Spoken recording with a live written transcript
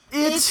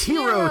It's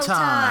hero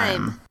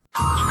time!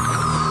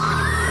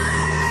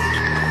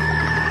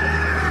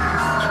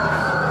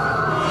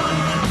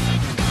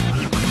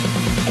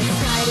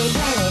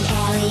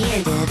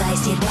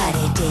 Device did what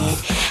it did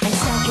and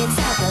stuck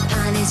itself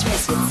upon his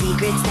wrist with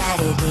secrets that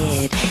it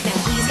hid. Now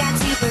he's got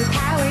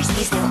superpowers,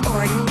 he's no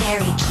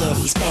ordinary kid,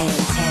 he's Ben 10.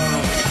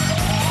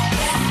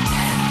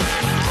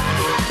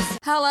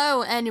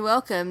 Hello and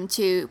welcome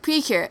to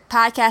Precure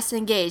Podcast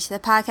Engage, the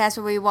podcast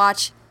where we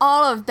watch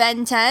all of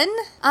Ben 10.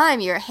 I'm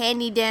your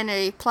handy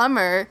dandy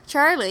plumber,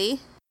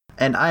 Charlie.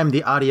 And I'm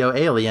the audio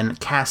alien,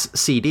 Cass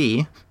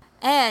CD.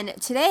 And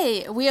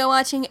today we are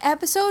watching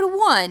episode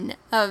 1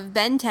 of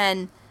Ben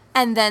 10,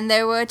 And Then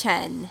There Were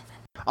 10.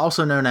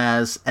 Also known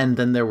as And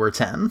Then There Were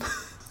 10.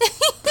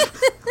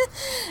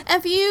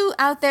 And for you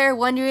out there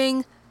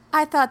wondering,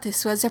 I thought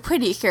this was a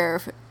Pretty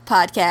Cure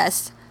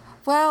podcast.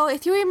 Well,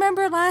 if you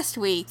remember last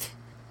week,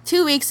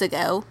 2 weeks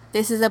ago,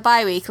 this is a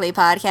bi-weekly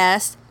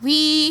podcast,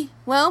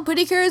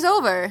 Pretty Cure is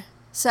over.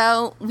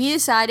 So we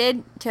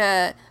decided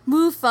to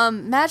move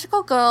from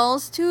magical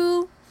girls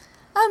to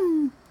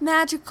a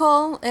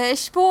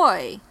magical-ish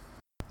boy.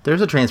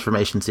 There's a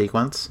transformation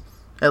sequence.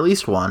 At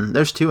least one.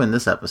 There's 2 in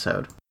this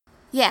episode.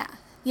 Yeah.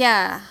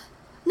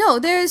 No,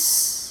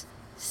 there's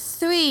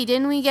 3.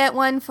 Didn't we get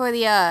one for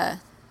the,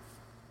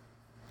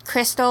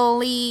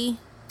 Crystal-y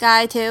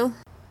guy, too?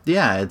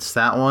 Yeah, it's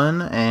that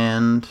one,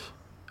 and...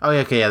 Oh,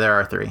 yeah, okay, yeah, there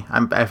are 3.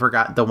 I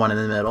forgot the one in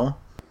the middle.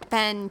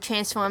 Ben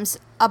transforms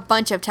a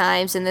bunch of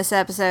times in this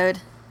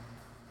episode.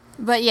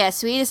 But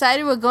yes, we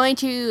decided we're going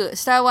to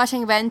start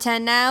watching Ben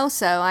 10 now,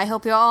 so I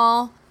hope you're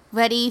all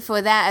ready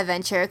for that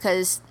adventure,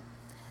 because...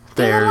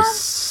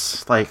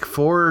 There's,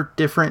 4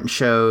 different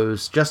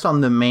shows just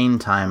on the main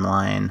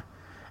timeline,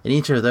 and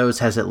each of those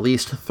has at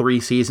least 3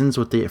 seasons,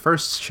 with the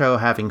first show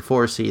having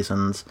 4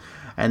 seasons.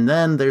 And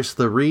then there's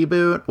the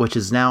reboot, which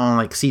is now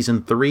on,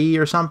 season 3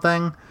 or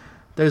something.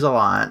 There's a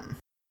lot.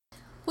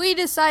 We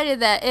decided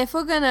that if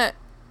we're gonna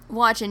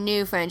watch a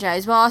new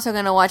franchise, we're also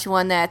gonna watch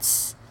one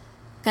that's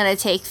gonna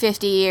take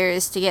 50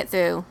 years to get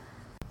through.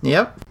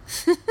 Yep.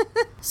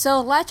 So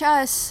let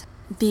us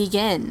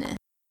begin.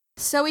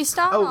 So we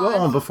start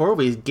before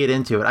we get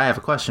into it, I have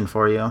a question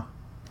for you.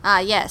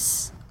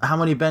 Yes. How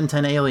many Ben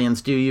 10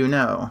 aliens do you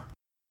know?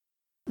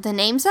 The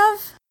names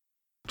of?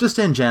 Just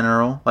in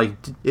general.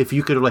 If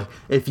you could,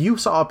 if you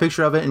saw a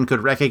picture of it and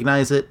could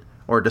recognize it,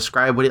 or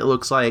describe what it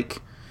looks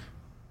like,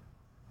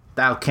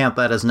 I'll count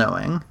that as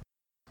knowing.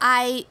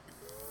 I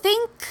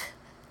think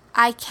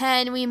I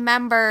can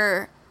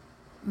remember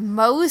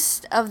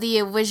most of the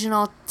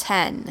original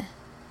 10.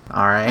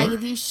 Alright.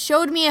 If you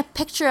showed me a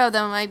picture of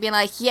them, I'd be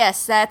like,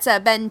 yes, that's a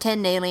Ben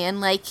 10 alien.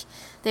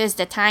 There's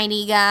the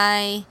tiny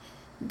guy,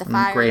 the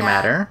fire Gray guy.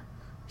 matter.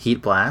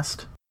 Heat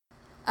blast.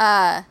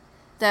 The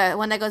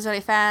one that goes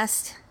really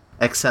fast.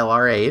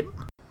 XLR8.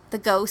 The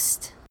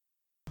ghost.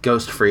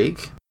 Ghost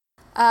freak.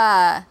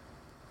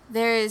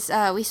 There's,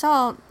 we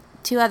saw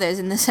 2 others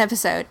in this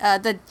episode.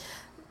 The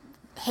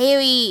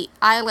hairy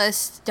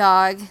eyeless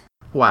dog.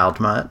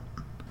 Wild Mutt.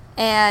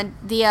 And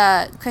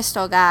the,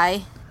 crystal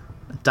guy.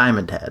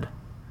 Diamond Head.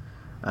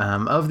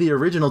 Of the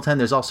original 10,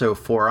 there's also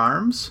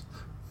Forearms,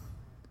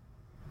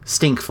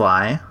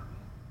 Stinkfly,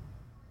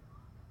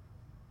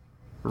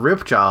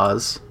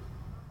 Ripjaws,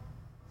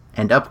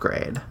 and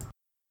Upgrade.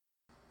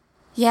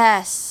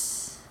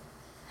 Yes.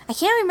 I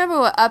can't remember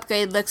what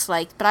Upgrade looks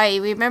like, but I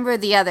remember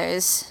the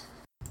others.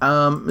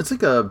 It's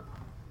like a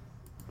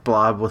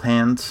blob with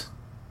hands.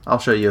 I'll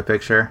show you a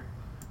picture.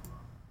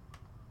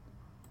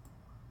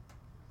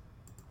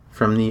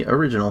 From the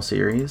original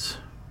series,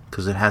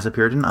 because it has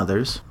appeared in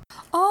others.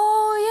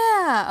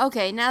 Oh, yeah.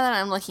 Okay, now that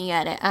I'm looking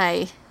at it,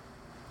 I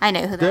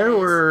know who that is. There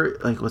were,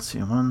 let's see,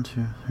 1, 2,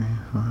 3,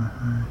 4,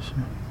 5, 6,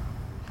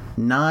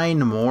 9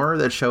 more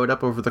that showed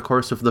up over the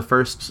course of the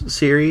first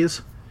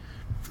series.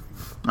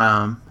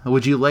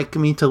 Would you like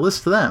me to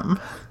list them?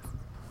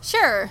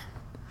 Sure.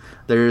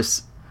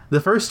 There's the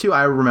first 2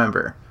 I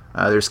remember.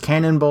 There's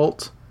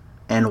Cannonbolt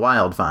and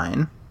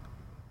Wildvine.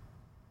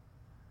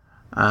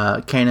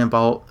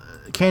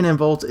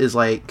 Cannonbolt is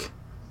let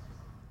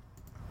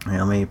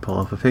me pull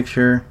up a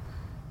picture.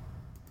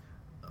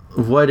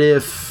 What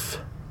if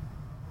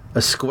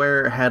a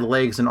square had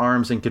legs and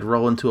arms and could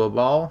roll into a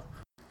ball?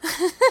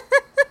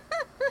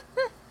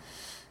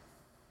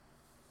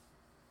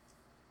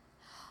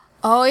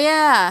 Oh,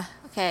 yeah.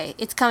 Okay,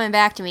 it's coming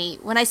back to me.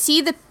 When I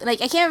see I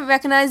can't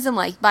recognize them,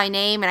 by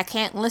name, and I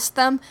can't list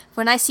them.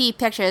 When I see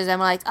pictures,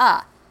 I'm like,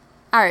 I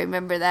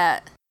remember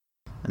that.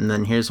 And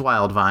then here's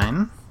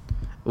Wildvine,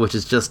 which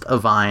is just a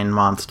vine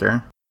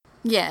monster.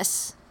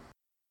 Yes.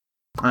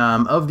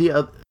 Of the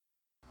other...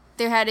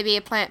 There had to be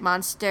a plant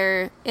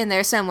monster in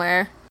there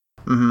somewhere.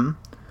 Mm-hmm.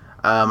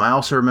 I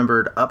also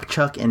remembered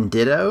Upchuck and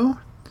Ditto.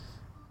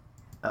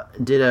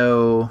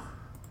 Ditto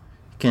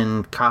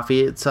can copy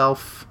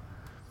itself.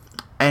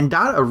 And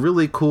got a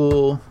really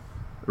cool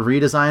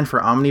redesign for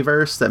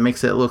Omniverse that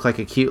makes it look like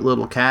a cute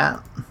little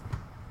cat.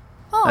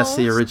 Oh. That's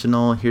the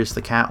original. Here's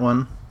the cat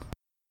one.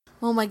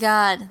 Oh my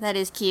god, that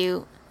is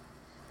cute.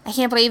 I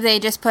can't believe they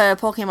just put a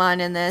Pokemon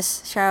in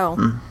this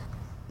show.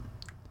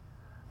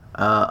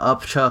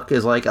 Upchuck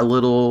is like a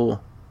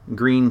little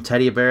green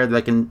teddy bear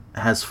that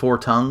has 4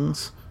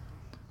 tongues.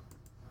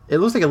 It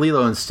looks like a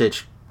Lilo and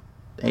Stitch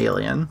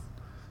alien.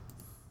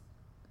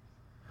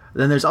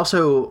 Then there's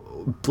also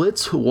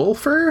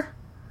Blitzwolfer,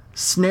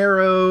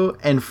 Snarrow,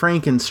 and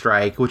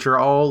Frankenstrike, which are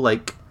all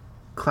like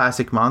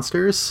classic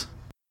monsters.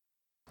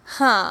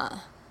 Huh.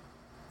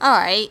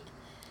 Alright.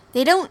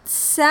 They don't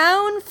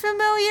sound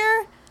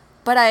familiar,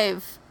 but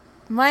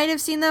might have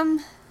seen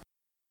them.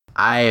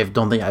 I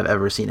don't think I've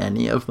ever seen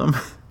any of them.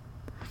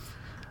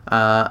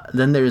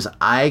 Then there's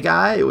Eye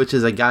Guy, which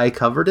is a guy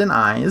covered in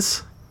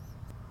eyes.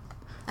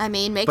 I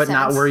mean, makes but sense.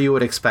 not where you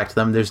would expect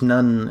them. There's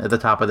none at the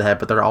top of the head,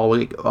 but they're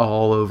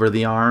all over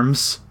the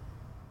arms.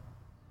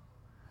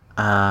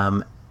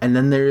 And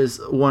then there's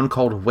one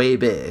called Way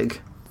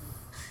Big,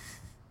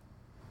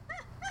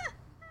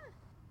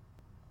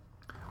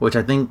 which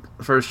I think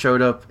first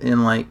showed up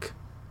in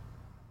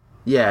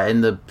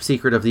in the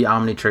Secret of the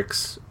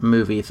Omnitrix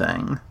movie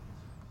thing.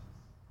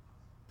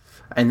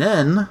 And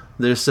then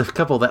there's a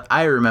couple that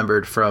I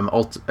remembered from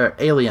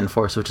Alien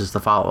Force, which is the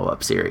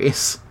follow-up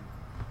series,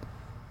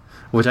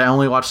 which I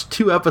only watched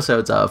 2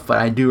 episodes of, but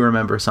I do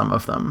remember some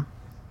of them,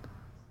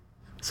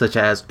 such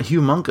as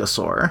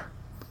Humungosaur.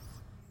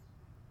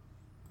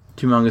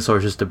 Humungosaur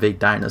is just a big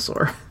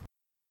dinosaur.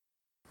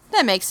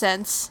 That makes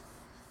sense.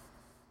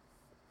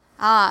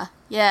 Ah,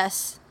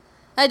 yes.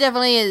 That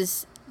definitely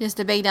is just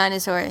a big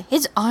dinosaur.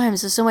 His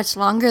arms are so much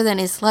longer than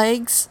his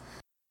legs.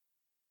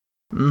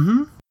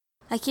 Mm-hmm.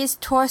 Like his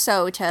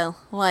torso to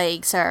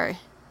legs are...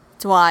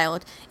 It's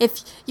wild.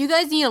 If you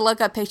guys need to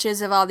look up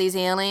pictures of all these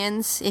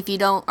aliens, if you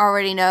don't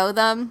already know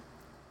them,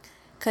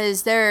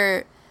 because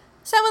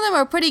some of them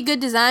are pretty good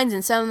designs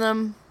and some of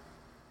them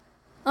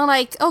are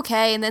like,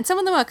 okay, and then some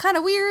of them are kind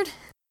of weird.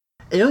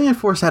 Alien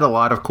Force had a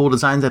lot of cool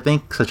designs, I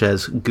think, such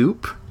as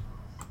Goop,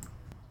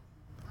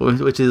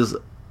 which is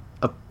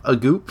a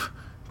goop,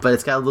 but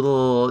it's got a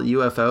little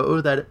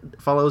UFO that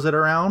follows it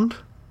around.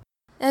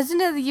 Isn't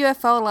it the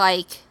UFO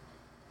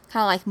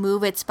kind of like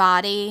move its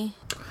body?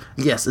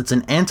 Yes, it's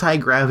an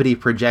anti-gravity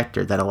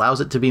projector that allows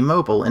it to be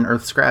mobile in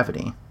Earth's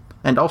gravity,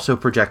 and also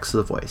projects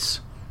the voice.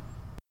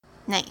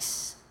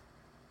 Nice.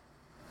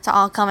 It's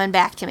all coming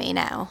back to me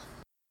now.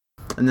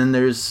 And then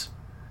there's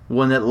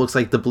one that looks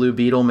like the Blue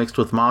Beetle mixed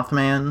with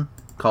Mothman,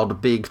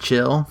 called Big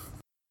Chill.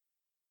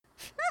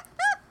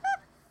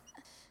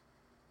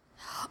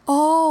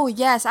 Oh,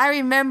 yes, I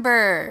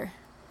remember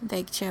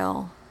Big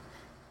Chill.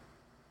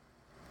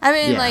 I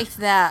really liked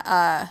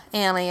that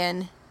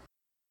alien.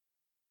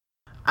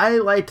 I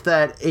liked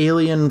that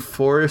Alien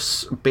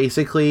Force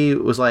basically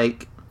was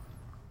like,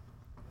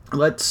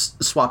 let's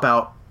swap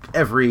out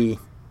every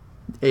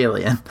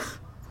alien.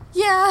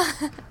 Yeah.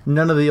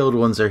 None of the old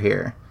ones are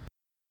here.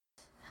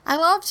 I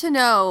love to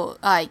know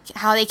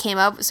how they came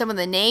up with some of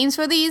the names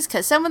for these,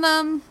 because some of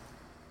them,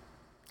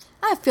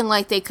 I feel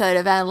like they could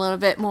have had a little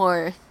bit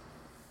more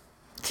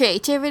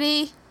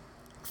creativity.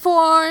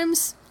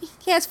 Forms.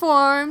 He has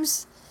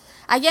forms.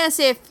 I guess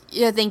if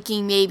you're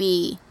thinking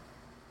maybe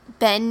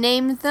Ben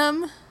named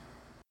them.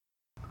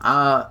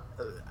 I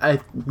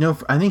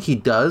think he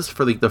does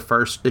for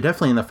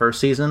definitely in the first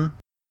season.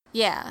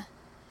 Yeah.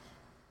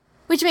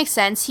 Which makes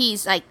sense.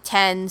 He's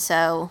 10,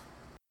 so.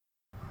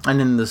 And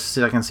in the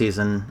second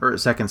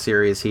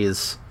series,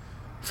 he's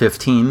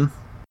 15.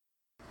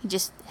 He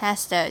just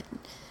has to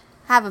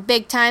have a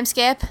big time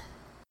skip.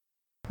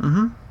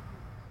 Mm-hmm.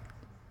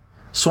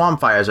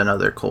 Swampfire is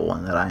another cool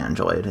one that I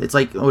enjoyed. It's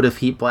like, what if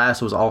Heat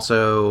Blast was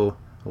also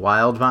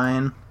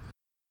Wildvine?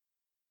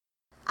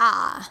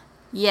 Ah,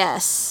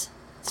 yes.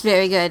 It's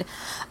very good.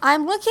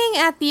 I'm looking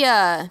at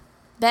the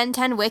Ben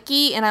 10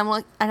 wiki,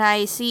 and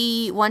I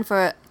see one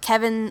for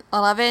Kevin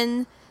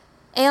 11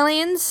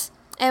 aliens,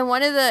 and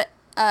one of the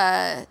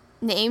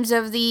names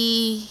of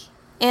the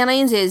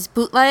aliens is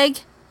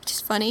Bootleg, which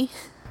is funny.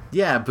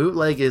 Yeah,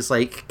 Bootleg is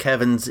like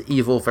Kevin's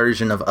evil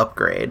version of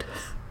Upgrade.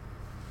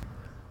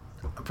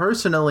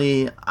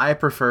 Personally, I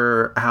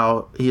prefer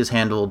how he is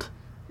handled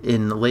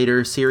in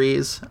later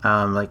series,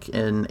 like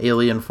in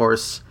Alien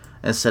Force.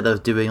 Instead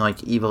of doing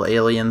evil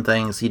alien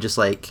things, he just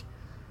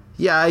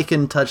I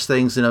can touch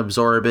things and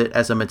absorb it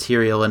as a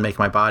material and make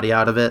my body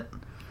out of it.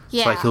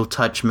 Yeah. So he'll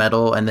touch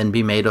metal and then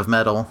be made of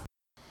metal.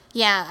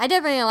 Yeah, I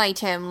definitely liked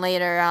him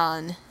later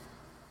on.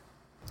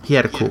 He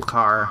had a cool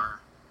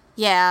car.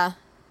 Yeah.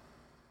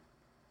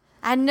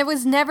 I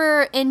was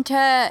never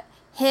into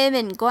him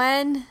and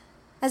Gwen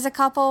as a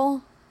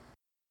couple.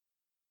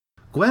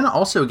 Gwen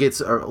also gets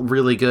a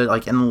really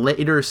good, in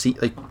later,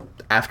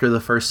 after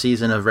the first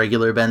season of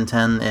regular Ben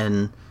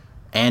 10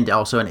 and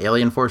also in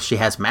Alien Force, she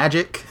has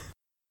magic.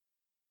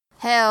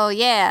 Hell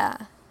yeah.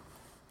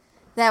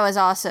 That was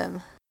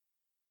awesome.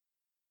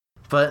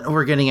 But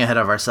we're getting ahead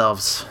of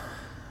ourselves.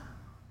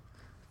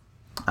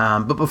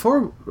 But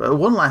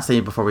one last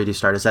thing before we do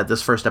start is that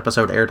this first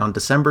episode aired on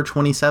December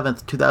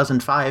 27th,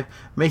 2005,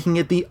 making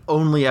it the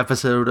only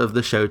episode of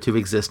the show to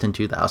exist in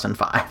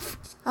 2005.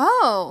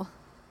 Oh.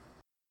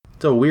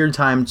 It's a weird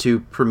time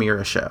to premiere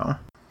a show.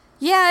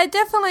 Yeah, it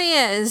definitely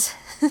is.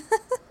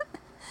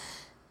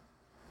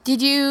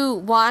 Did you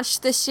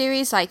watch the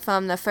series, like,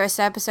 from the first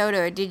episode,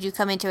 or did you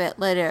come into it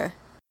later?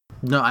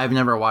 No, I've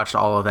never watched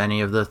all of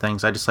any of the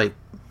things. I just, like,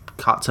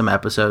 caught some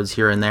episodes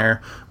here and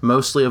there.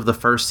 Mostly of the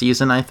first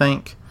season, I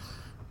think.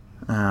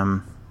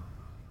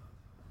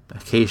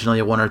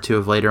 Occasionally one or two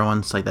of later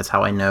ones. Like, that's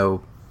how I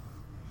know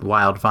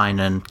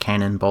Wildvine and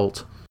Cannon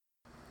Bolt.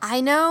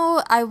 I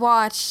know I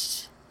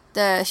watched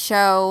the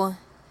show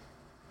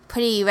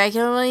pretty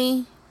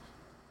regularly,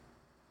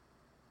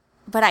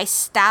 but I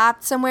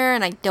stopped somewhere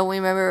and I don't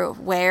remember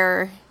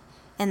where.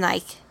 And,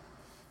 like,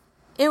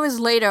 it was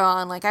later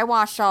on. Like, I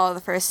watched all of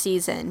the first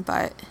season,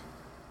 but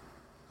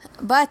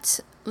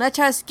let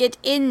us get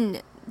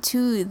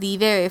into the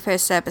very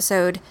first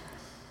episode.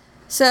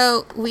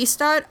 So we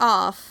start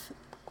off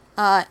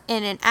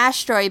in an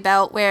asteroid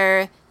belt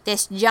where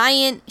this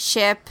giant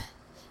ship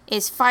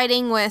is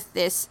fighting with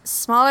this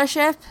smaller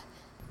ship.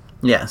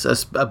 Yes,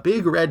 a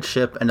big red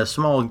ship and a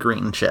small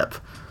green ship.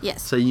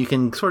 Yes. So you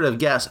can sort of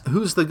guess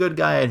who's the good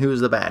guy and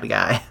who's the bad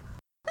guy.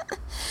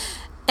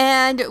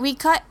 And we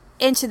cut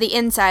into the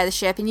inside of the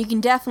ship, and you can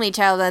definitely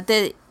tell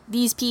that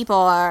these people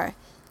are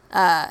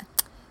not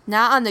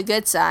on the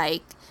good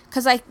side.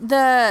 Because, like,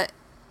 the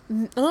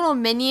little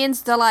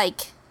minions, they're,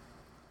 like,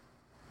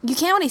 you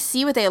can't really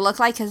see what they look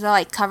like because they're,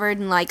 like, covered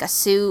in, like, a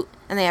suit,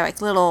 and they have,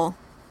 like, little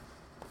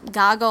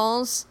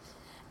goggles.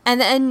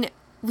 And then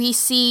we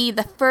see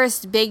the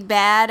first big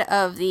bad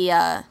of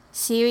the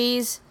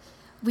series.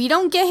 We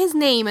don't get his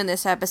name in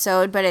this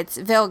episode, but it's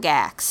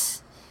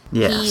Vilgax.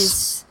 Yes.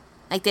 He's,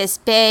 like, this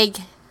big,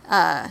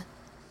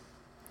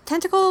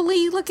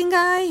 tentacle-y looking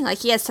guy. Like,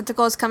 he has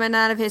tentacles coming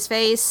out of his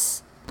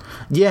face.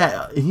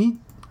 Yeah,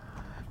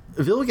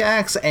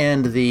 Vilgax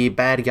and the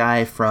bad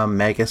guy from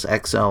Megas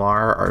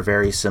XLR are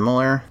very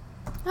similar.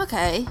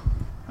 Okay.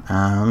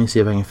 Let me see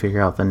if I can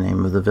figure out the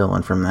name of the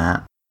villain from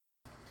that.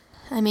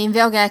 I mean,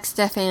 Vilgax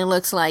definitely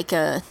looks like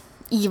a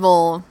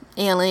evil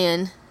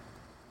alien.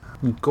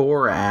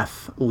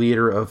 Gorath,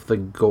 leader of the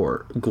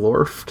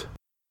Glorft.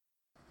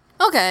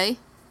 Okay.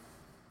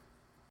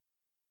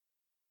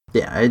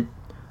 Yeah, let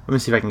me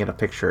see if I can get a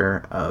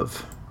picture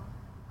of,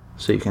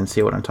 so you can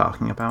see what I'm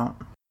talking about.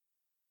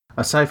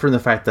 Aside from the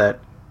fact that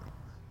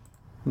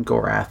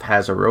Gorath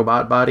has a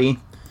robot body,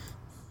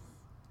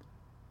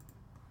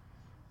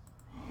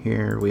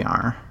 here we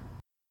are.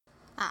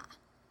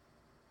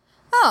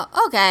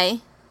 Oh,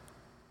 okay.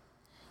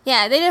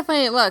 Yeah, they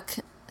definitely look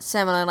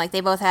similar. Like,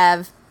 they both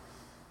have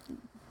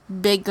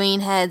big green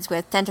heads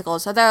with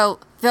tentacles. Although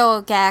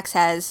Vilgax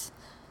has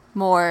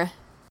more.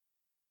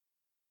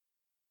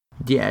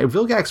 Yeah,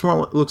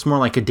 Vilgax looks more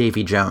like a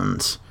Davy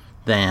Jones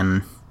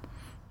than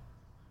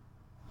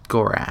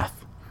Gorath.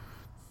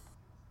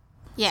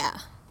 Yeah.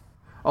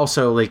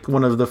 Also, like,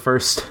 one of the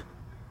first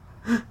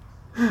things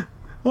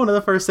when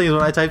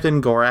I typed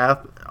in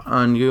Gorath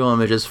on Google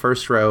Images,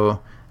 first row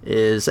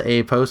is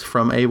a post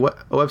from a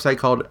website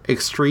called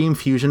Extreme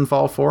Fusion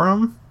Fall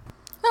Forum.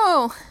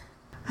 Oh.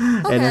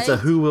 Okay. And it's a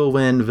who will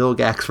win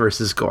Vilgax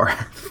versus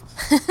Gorath.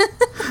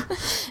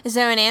 Is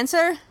there an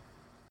answer?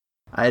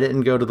 I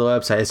didn't go to the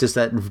website. It's just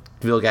that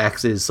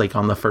Vilgax is, like,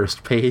 on the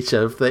first page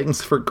of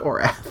things for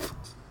Gorath.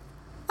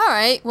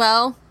 Alright,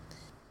 well,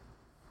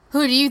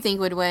 who do you think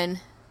would win?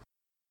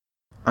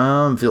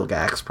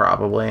 Vilgax,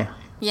 probably.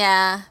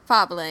 Yeah,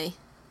 probably.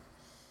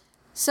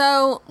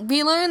 So,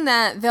 we learn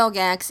that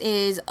Vilgax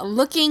is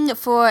looking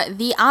for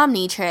the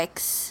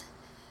Omnitrix.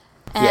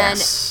 And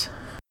Yes.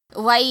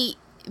 right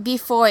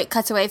before it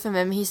cuts away from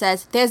him, he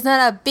says, "There's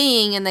not a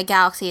being in the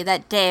galaxy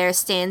that dare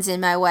stands in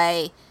my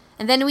way."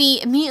 And then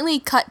we immediately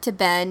cut to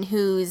Ben,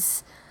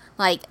 who's,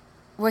 like,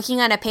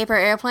 working on a paper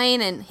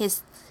airplane, and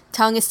his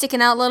tongue is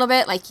sticking out a little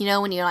bit, like, you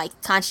know, when you're, like,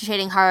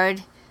 concentrating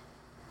hard.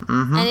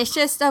 Mm-hmm. And it's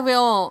just a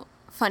real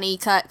funny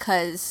cut,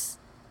 because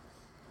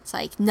it's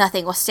like,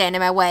 nothing will stand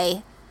in my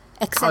way,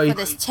 except for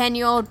this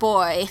 10-year-old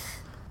boy.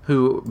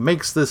 Who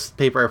makes this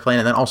paper airplane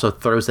and then also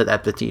throws it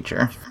at the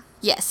teacher.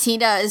 Yes, he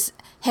does.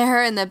 Hit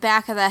her in the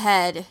back of the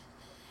head.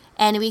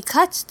 And we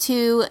cut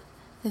to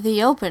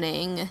the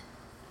opening,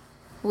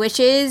 which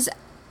is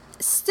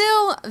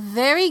still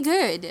very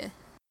good.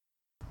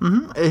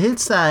 Mm-hmm. It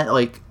hits that,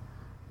 like,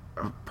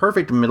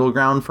 perfect middle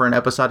ground for an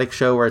episodic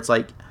show where it's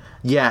like,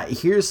 yeah,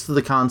 here's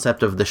the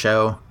concept of the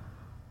show,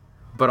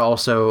 but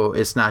also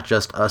it's not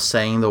just us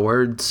saying the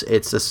words,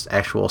 it's this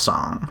actual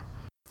song.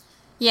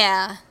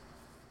 Yeah.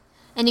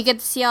 And you get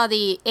to see all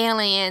the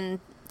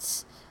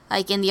aliens,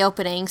 like, in the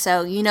opening,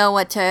 so you know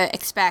what to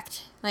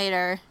expect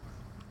later.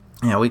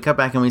 Yeah, we cut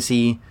back and we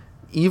see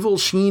Evil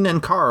Sheen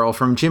and Carl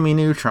from Jimmy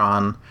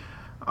Neutron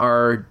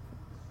are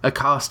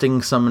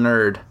accosting some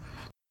nerd.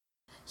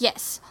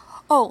 Yes.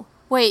 Oh,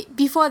 wait,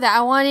 before that,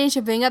 I wanted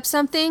to bring up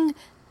something.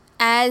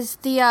 As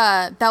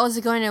the bells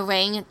are going to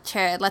ring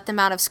to let them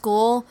out of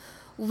school,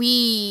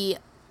 the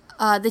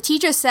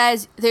teacher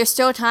says there's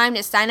still time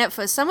to sign up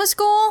for summer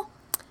school.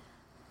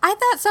 I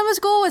thought summer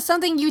school was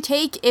something you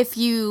take if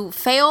you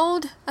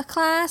failed a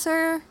class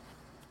or...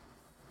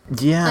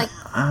 Yeah, Like,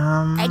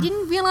 I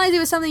didn't realize it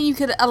was something you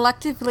could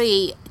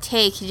electively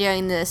take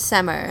during the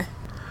summer.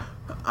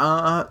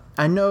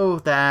 I know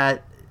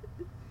that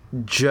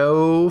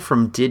Joe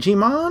from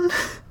Digimon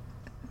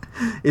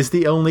is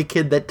the only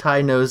kid that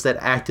Tai knows that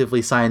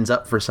actively signs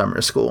up for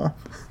summer school.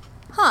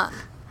 Huh.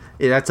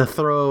 That's a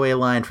throwaway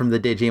line from the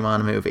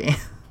Digimon movie.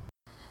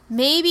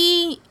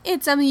 Maybe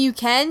it's something you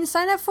can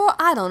sign up for.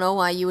 I don't know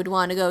why you would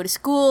want to go to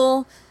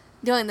school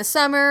during the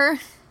summer.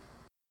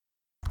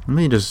 Let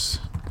me just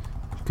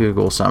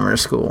Google summer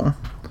school.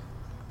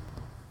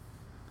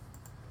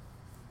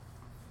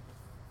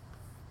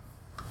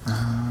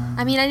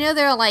 I mean, I know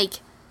there are, like,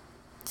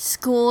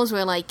 schools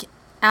where, like,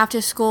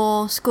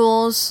 after-school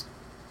schools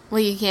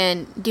where you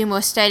can do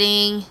more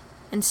studying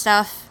and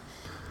stuff.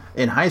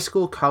 In high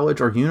school,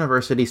 college, or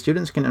university,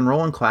 students can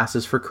enroll in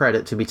classes for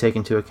credit to be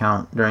taken into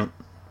account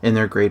in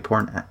their grade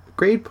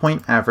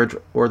point average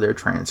or their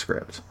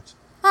transcript.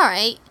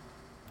 Alright.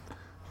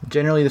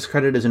 Generally, this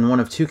credit is in one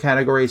of two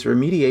categories,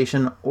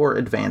 remediation or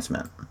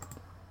advancement.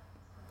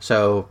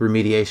 So,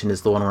 remediation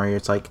is the one where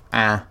it's like,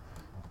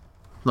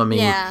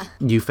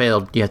 you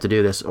failed, you have to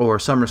do this. Or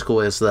summer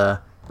school is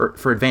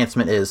for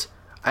advancement is,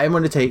 I'm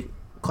going to take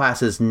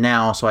classes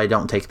now so I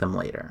don't take them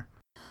later.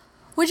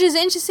 Which is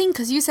interesting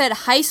because you said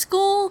high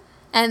school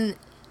and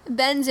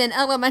Ben's in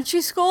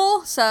elementary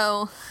school,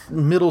 so...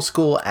 Middle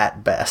school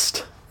at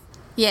best.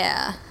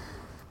 Yeah.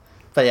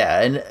 But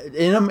yeah,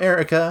 in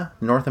America,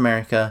 North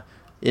America,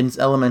 in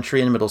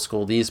elementary and middle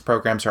school, these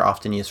programs are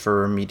often used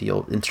for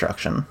remedial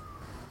instruction.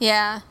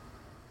 Yeah.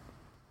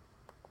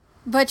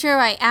 But you're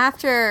right,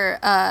 after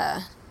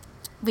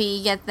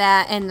we get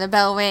that and the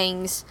bell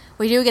rings,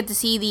 we do get to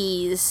see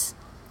these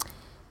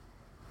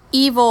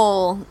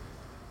evil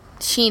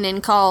Sheen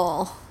and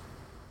Carl.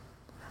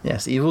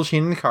 Yes, evil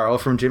Sheen and Carl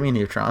from Jimmy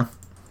Neutron.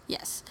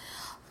 Yes.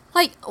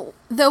 Like,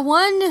 the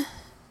one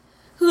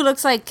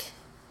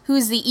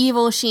who's the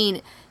evil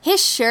Sheen,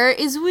 his shirt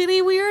is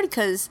really weird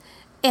because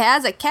it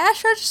has a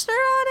cash register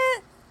on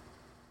it.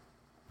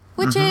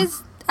 Which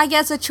is, I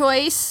guess, a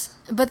choice.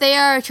 But they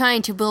are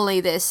trying to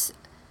bully this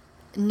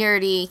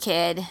nerdy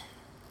kid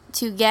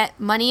to get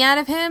money out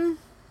of him.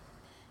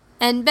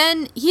 And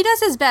Ben, he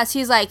does his best.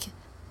 He's like,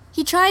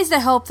 he tries to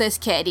help this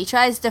kid. He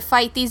tries to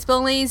fight these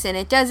bullies, and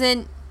it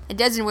doesn't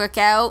work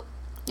out,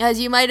 as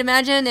you might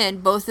imagine,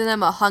 and both of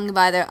them are hung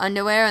by their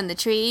underwear on the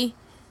tree.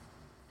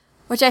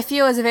 Which I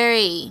feel is a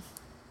very,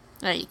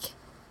 like,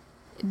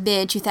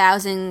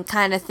 mid-2000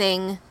 kind of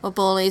thing, where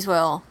bullies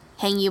will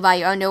hang you by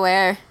your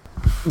underwear.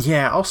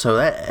 Yeah, also,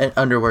 that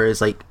underwear is,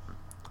 like,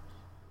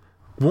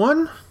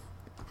 one,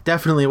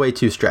 definitely way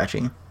too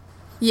stretchy.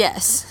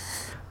 Yes.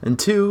 And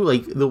two,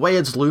 like, the way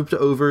it's looped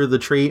over the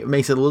tree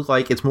makes it look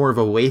like it's more of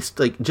a waist,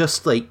 like,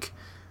 just like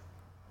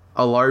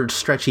a large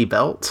stretchy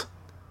belt.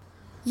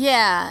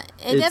 Yeah,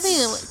 it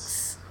definitely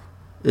looks...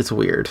 It's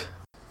weird.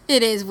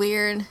 It is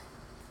weird.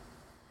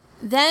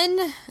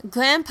 Then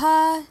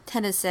Grandpa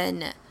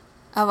Tennyson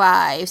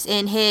arrives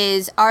in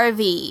his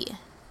RV.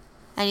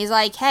 And he's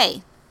like,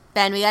 hey,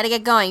 Ben, we gotta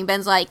get going.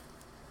 Ben's like,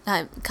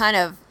 I'm kind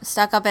of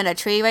stuck up in a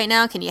tree right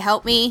now. Can you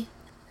help me?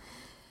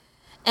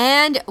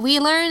 And we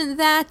learn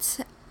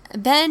that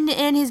Ben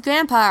and his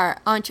grandpa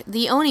aren't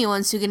the only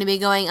ones who are going to be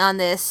going on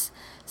this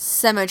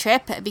summer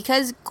trip,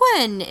 because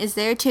Gwen is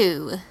there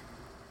too.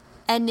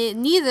 And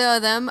neither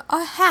of them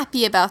are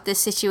happy about this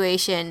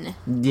situation.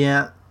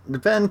 Yeah,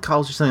 Ben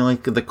calls her something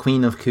like the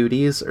Queen of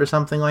Cooties or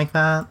something like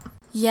that.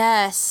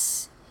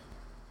 Yes.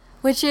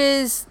 Which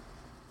is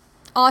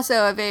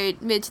also a very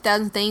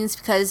mid-2000s thing,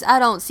 because I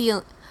don't see...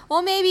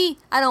 Well, maybe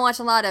I don't watch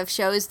a lot of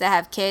shows that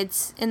have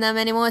kids in them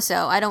anymore,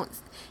 so I don't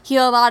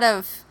hear a lot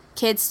of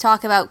kids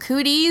talk about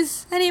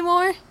cooties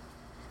anymore.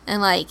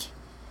 And, like,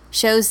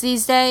 shows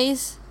these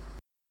days.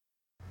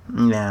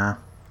 Yeah.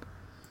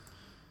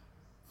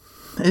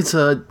 It's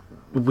a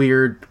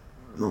weird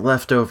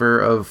leftover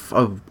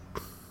of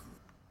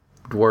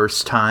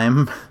worse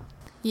time.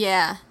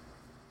 Yeah.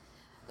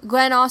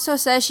 Gwen also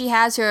says she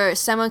has her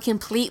summer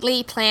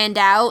completely planned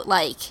out,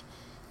 like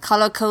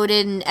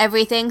color-coded and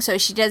everything, so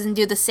she doesn't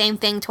do the same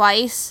thing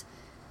twice,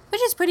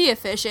 which is pretty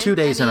efficient. 2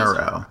 days in a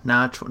row,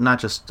 not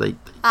just like...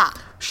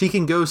 She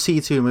can go see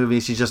 2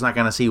 movies, she's just not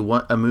going to see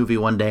a movie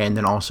one day and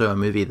then also a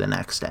movie the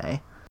next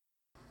day.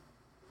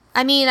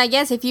 I mean, I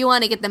guess if you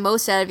want to get the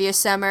most out of your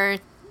summer,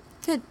 it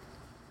could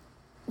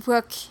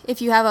work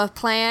if you have a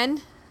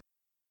plan.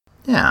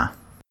 Yeah.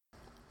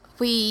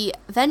 They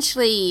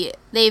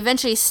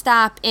eventually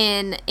stop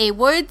in a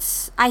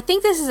woods. I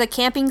think this is a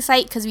camping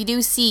site because we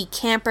do see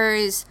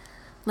campers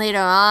later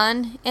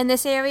on in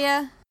this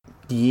area.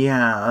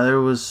 Yeah,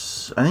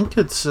 I think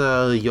it's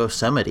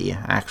Yosemite,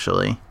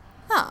 actually.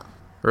 Oh.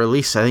 Or at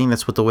least I think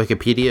that's what the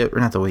Wikipedia, or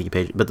not the wiki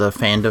page, but the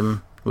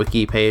fandom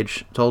wiki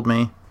page told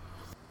me.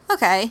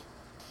 Okay.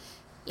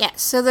 Yeah,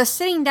 so they're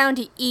sitting down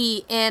to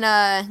eat,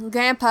 and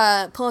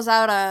Grandpa pulls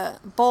out a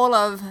bowl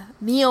of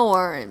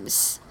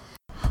mealworms.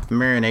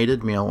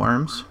 Marinated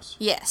mealworms.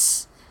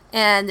 Yes.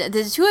 And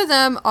the 2 of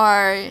them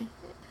are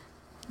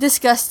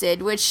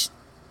disgusted, which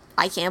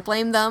I can't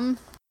blame them.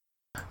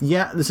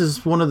 Yeah, this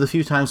is one of the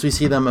few times we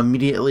see them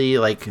immediately,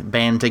 like,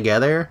 band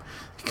together.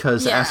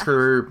 Because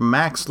after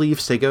Max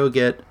leaves to go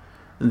get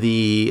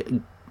the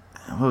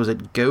what was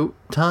it, goat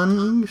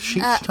tongue?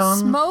 Sheep tongue?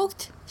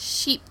 Smoked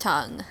sheep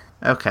tongue.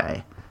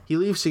 Okay. He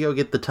leaves to go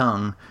get the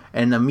tongue,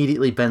 and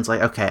immediately Ben's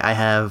like, okay, I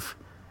have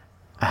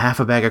a half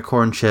a bag of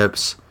corn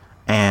chips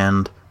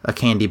and a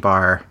candy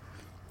bar.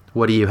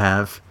 What do you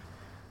have?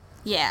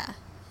 Yeah.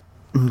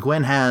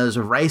 Gwen has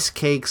rice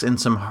cakes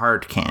and some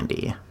hard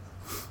candy.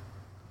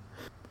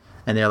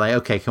 And they're like,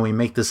 okay, can we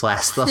make this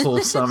last the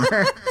whole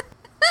summer?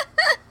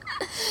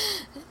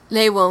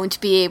 They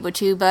won't be able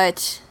to,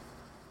 but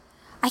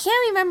I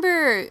can't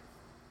remember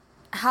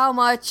how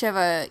much of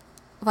a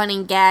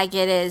running gag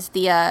it is,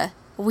 the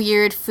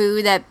weird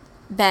food that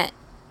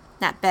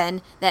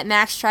that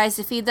Max tries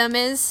to feed them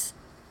is.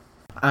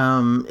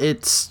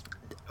 It's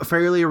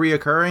fairly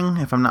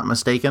reoccurring, if I'm not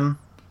mistaken.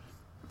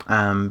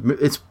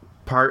 It's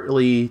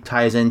partly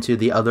ties into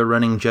the other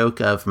running joke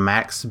of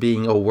Max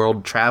being a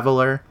world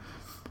traveler.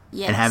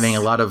 Yes. And having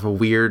a lot of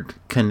weird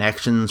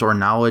connections or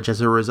knowledge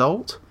as a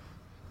result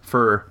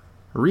for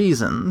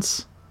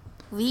reasons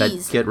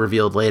that get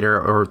revealed later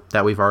or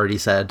that we've already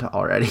said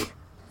already.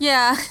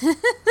 Yeah.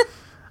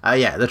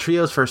 Yeah, the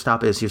trio's first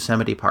stop is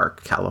Yosemite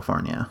Park,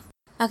 California.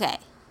 Okay.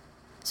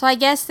 So I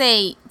guess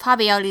they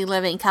probably already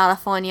live in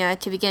California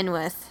to begin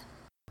with.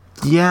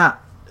 Yeah.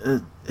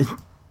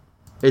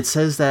 It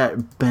says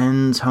that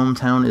Ben's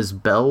hometown is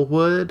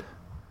Bellwood.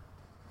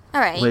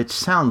 All right. Which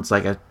sounds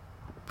like a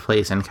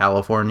place in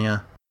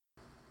California.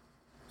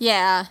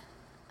 Yeah.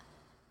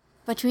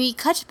 But we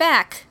cut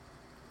back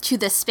to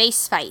the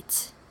space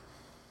fight.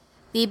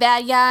 The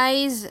bad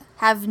guys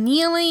have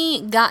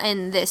nearly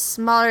gotten this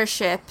smaller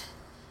ship,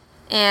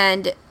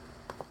 and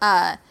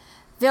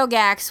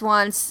Vilgax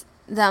wants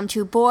them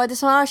to board the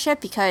smaller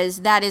ship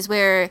because that is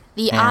where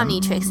the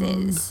Omnitrix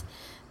is.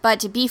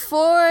 But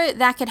before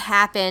that could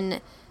happen,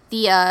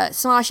 the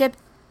smaller ship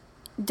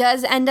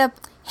does end up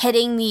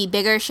hitting the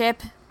bigger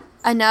ship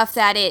enough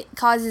that it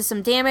causes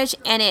some damage,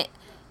 and it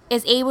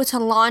is able to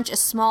launch a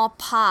small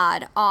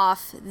pod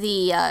off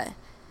the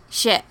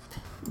ship.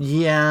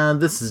 Yeah,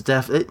 this is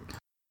definitely...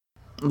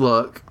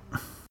 Look.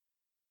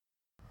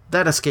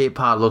 That escape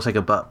pod looks like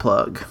a butt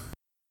plug.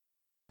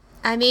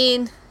 I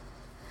mean,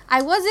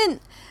 I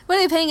wasn't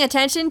really paying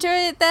attention to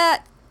it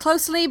that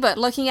closely, but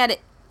looking at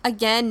it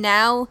again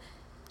now,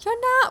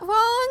 you're not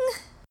wrong.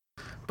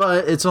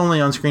 But it's only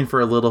on screen for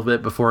a little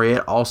bit before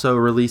it also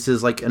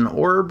releases like an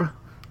orb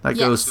that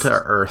goes to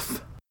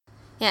Earth.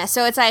 Yeah,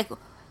 so it's like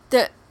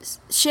the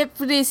ship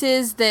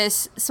releases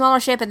this smaller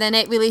ship, and then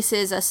it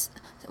releases a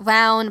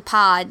round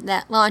pod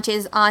that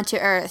launches onto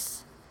Earth.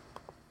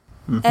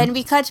 Mm-hmm. And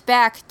we cut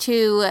back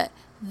to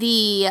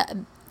the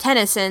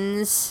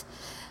Tennysons.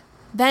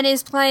 Ben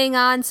is playing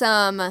on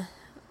some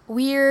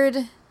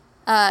weird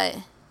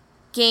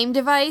game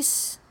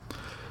device.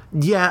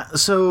 Yeah,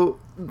 so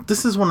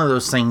this is one of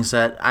those things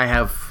that I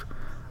have,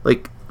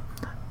 like,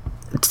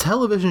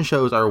 television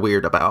shows are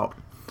weird about.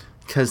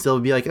 Because they'll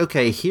be like,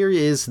 okay, here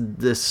is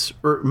this,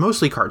 or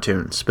mostly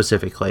cartoons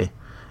specifically.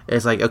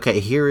 It's like, okay,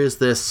 here is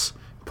this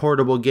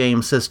portable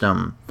game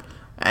system.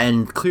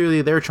 And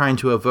clearly they're trying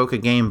to evoke a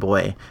Game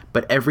Boy.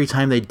 But every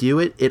time they do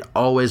it, it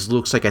always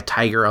looks like a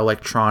Tiger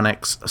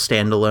Electronics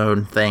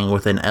standalone thing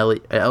with an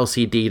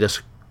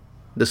LCD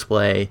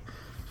display.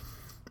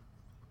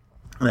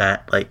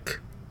 That, like,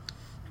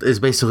 is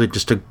basically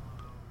just a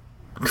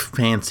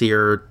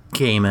fancier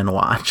Game &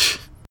 Watch.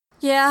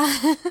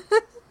 Yeah.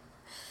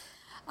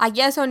 I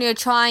guess when you're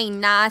trying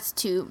not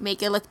to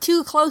make it look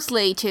too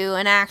closely to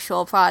an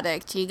actual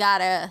product, you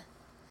gotta...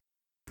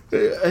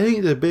 I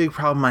think the big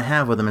problem I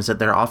have with them is that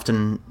they're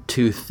often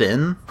too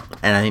thin,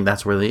 and I think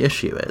that's where the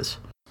issue is.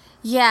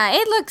 Yeah,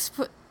 it looks...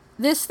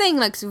 This thing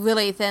looks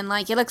really thin.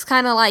 Like, it looks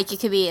kind of like it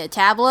could be a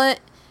tablet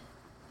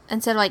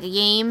instead of, like, a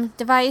game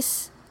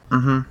device.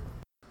 Mm-hmm.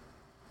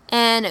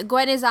 And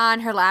Gwen is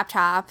on her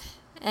laptop,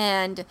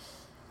 and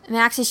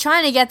Max is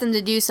trying to get them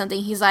to do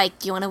something. He's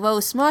like, you want to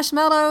roast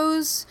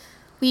marshmallows?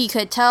 We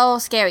could tell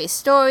scary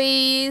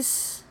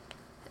stories.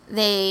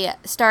 They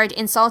start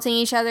insulting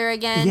each other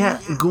again. Yeah,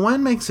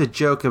 Gwen makes a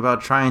joke about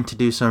trying to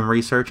do some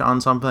research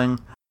on something.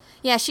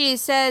 Yeah, she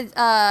said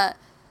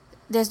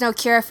there's no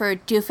cure for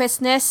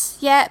doofusness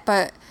yet,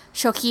 but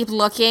she'll keep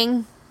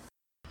looking.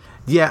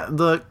 Yeah,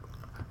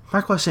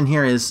 my question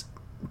here is,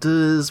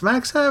 does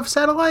Max have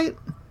satellite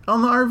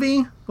on the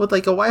RV with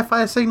like a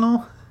Wi-Fi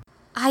signal?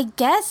 I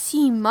guess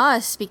he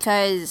must,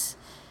 because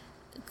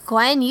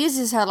Gwen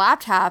uses her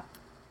laptop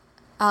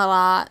a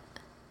lot.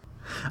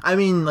 I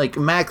mean, like,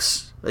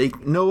 Max,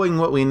 like, knowing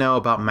what we know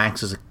about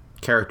Max as a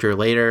character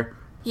later,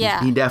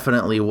 yeah, he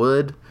definitely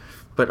would.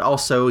 But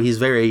also, he's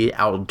very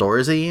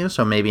outdoorsy,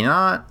 so maybe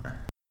not.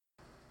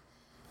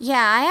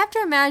 Yeah, I have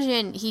to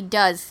imagine he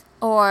does,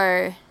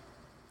 or...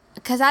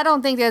 Because I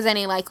don't think there's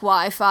any, like,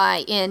 Wi-Fi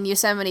in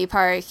Yosemite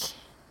Park.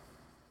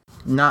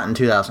 Not in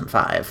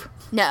 2005.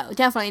 No,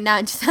 definitely not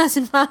in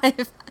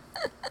 2005.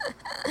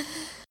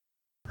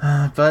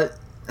 But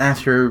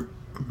after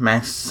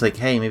Max is like,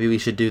 hey, maybe we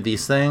should do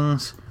these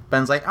things,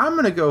 Ben's like, I'm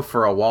gonna go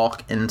for a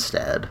walk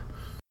instead.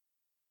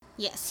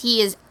 Yes,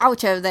 he is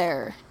out of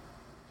there.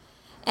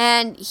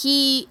 And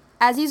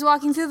as he's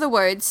walking through the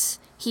woods,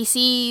 he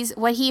sees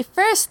what he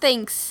first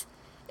thinks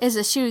is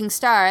a shooting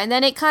star, and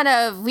then it kind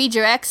of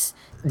redirects.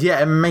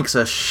 Yeah, it makes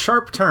a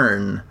sharp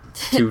turn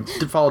to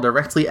fall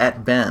directly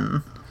at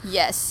Ben.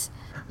 Yes.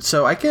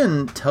 So I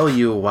can tell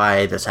you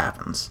why this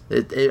happens.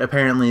 It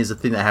apparently is a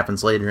thing that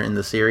happens later in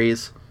the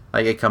series.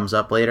 Like, it comes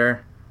up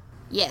later.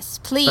 Yes,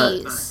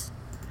 please.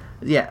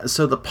 Yeah,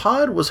 so the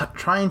pod was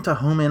trying to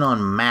home in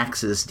on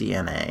Max's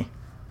DNA.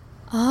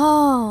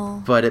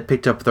 Oh. But it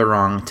picked up the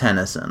wrong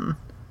Tennyson.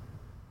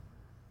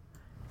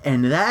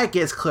 And that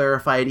gets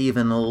clarified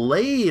even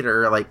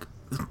later, like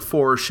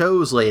 4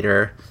 shows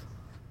later,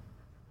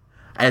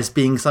 as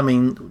being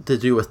something to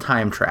do with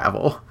time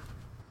travel.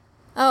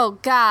 Oh,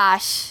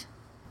 gosh.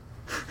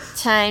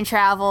 Time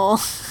travel.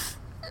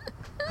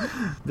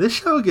 This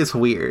show gets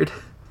weird.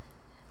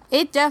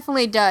 It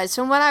definitely does.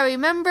 From what I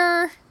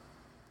remember,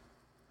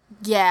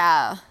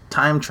 yeah.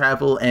 Time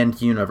travel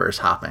and universe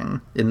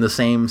hopping in the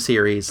same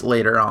series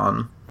later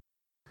on.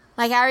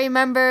 Like, I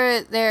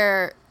remember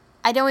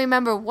I don't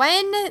remember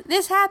when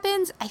this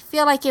happens. I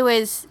feel like it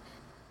was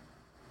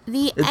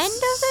the end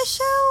of the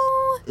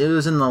show? It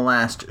was in the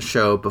last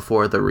show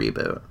before the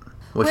reboot,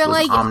 which Where,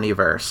 was like,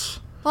 Omniverse.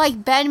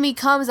 Like, Ben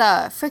becomes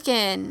a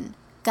freaking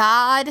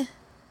god.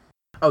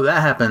 Oh,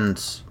 that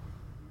happened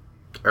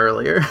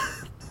earlier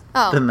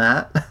than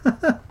that.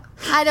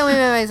 I don't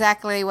remember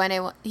exactly when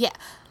it was. Yeah.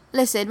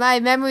 Listen, my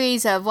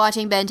memories of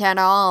watching Ben 10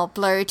 are all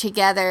blurred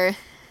together.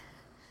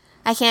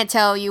 I can't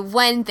tell you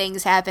when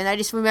things happened. I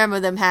just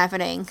remember them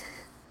happening.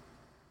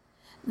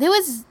 There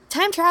was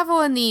time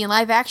travel in the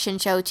live action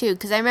show, too,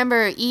 because I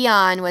remember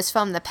Eon was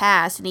from the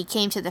past and he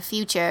came to the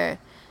future.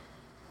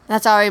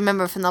 That's all I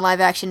remember from the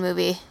live action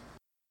movie.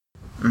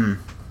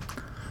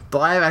 The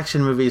live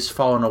action movies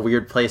fall in a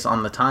weird place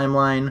on the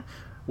timeline,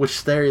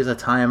 which there is a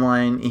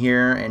timeline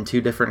here and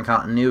 2 different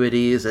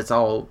continuities. It's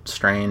all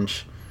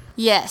strange.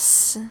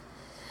 Yes.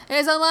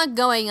 There's a lot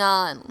going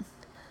on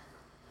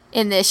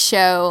in this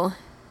show.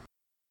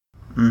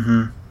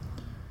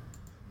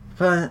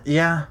 But,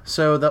 yeah,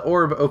 so the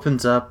orb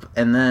opens up,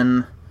 and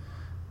then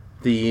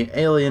the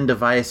alien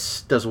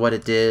device does what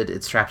it did.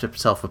 It strapped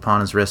itself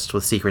upon his wrist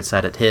with secrets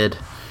that it hid.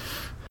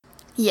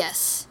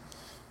 Yes.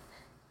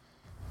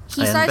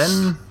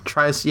 Ben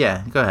tries...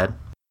 Yeah, go ahead.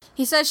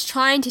 He starts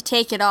trying to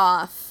take it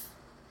off.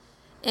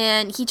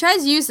 And he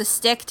tries to use the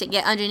stick to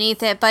get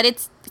underneath it, but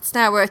it's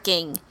not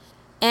working.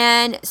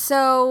 And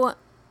so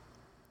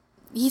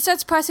he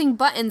starts pressing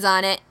buttons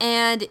on it,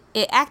 and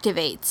it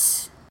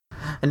activates.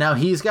 And now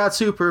he's got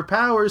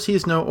superpowers.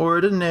 He's no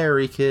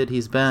ordinary kid.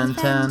 He's Ben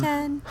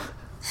 10.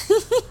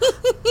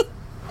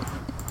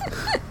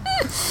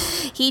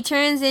 He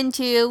turns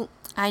into...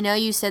 I know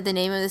you said the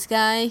name of this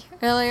guy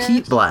earlier.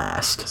 Heat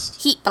Blast.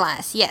 Heat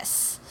Blast,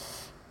 yes.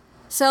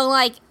 So,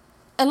 like,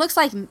 it looks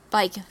like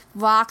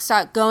rocks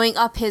start going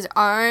up his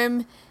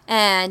arm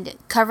and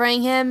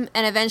covering him,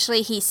 and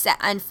eventually he's set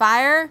on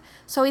fire.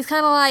 So he's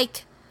kind of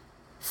like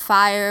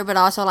fire, but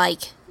also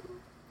like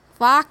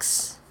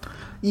rocks.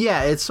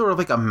 Yeah, it's sort of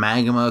like a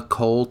magma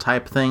coal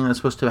type thing that's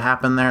supposed to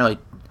happen there. Like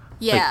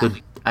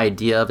the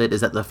idea of it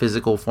is that the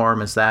physical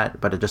form is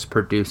that, but it just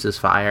produces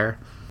fire.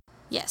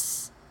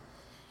 Yes.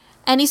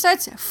 And he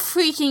starts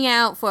freaking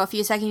out for a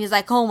few seconds. He's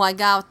like, oh my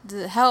god, what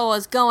the hell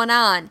is going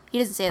on? He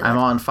doesn't say that. I'm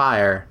on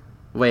fire.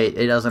 Wait,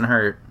 it doesn't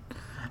hurt.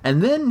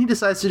 And then he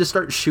decides to just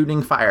start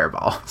shooting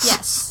fireballs.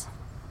 Yes.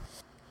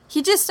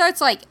 He just starts,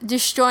 like,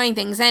 destroying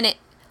things. And it,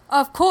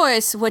 of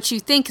course, what you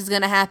think is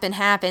going to happen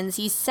happens.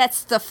 He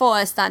sets the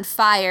forest on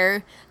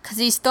fire because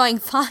he's throwing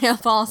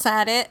fireballs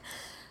at it.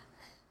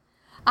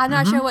 I'm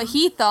not sure what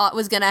he thought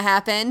was going to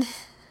happen.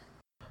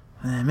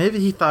 Maybe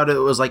he thought it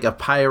was like a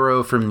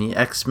pyro from the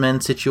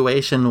X-Men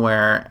situation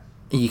where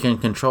he can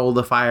control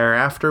the fire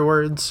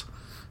afterwards.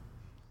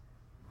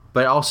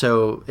 But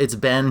also, it's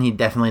Ben. He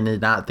definitely did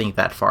not think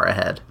that far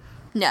ahead.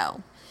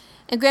 No.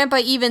 And Grandpa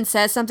even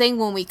says something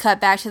when we cut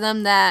back to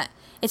them that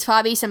it's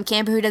probably some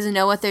camper who doesn't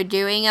know what they're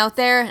doing out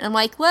there. And I'm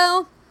like,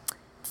 well,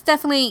 it's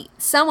definitely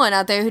someone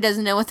out there who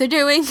doesn't know what they're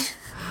doing.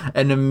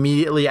 And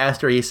immediately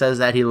after he says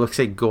that, he looks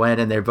at Gwen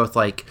and they're both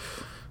like,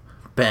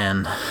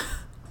 Ben.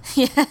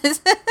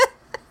 Yes.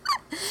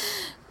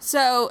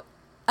 So,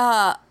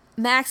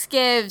 Max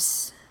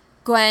gives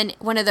Gwen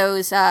one of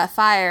those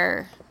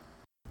fire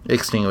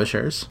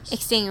extinguishers,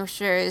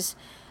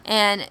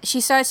 and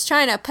she starts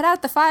trying to put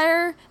out the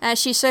fire as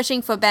she's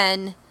searching for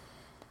Ben,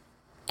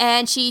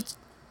 and she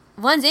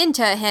runs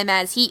into him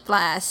as Heat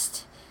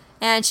Blast,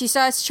 and she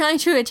starts trying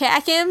to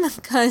attack him,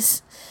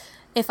 because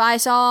if I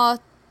saw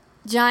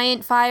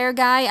giant fire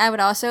guy, I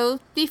would also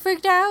be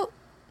freaked out.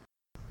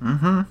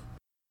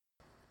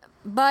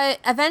 But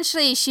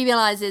eventually she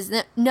realizes,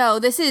 no,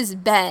 this is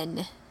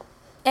Ben.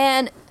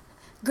 And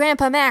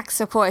Grandpa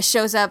Max, of course,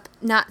 shows up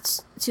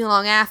not too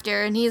long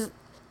after, and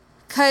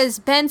because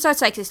Ben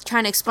starts, like,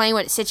 trying to explain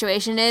what the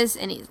situation is,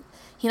 and he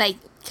like,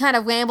 kind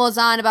of rambles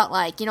on about,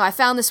 like, you know, I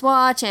found this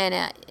watch, and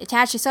it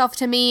attached itself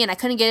to me, and I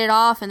couldn't get it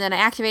off, and then I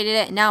activated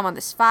it, and now I'm on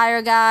this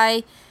fire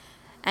guy.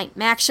 And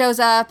Max shows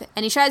up,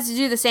 and he tries to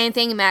do the same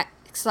thing, and Max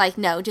is like,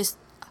 no, just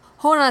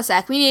hold on a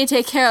sec, we need to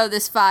take care of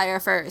this fire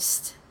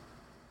first.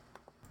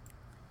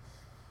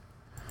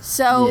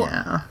 So,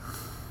 Yeah.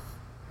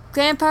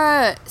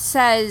 Grandpa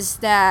says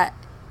that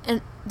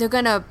they're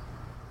gonna,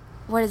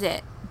 what is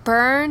it,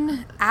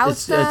 burn out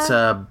It's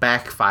a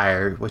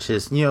backfire, which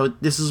is,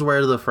 this is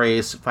where the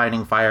phrase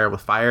fighting fire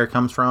with fire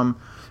comes from,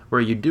 where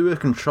you do a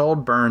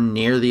controlled burn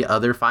near the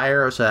other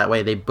fire, so that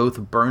way they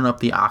both burn up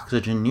the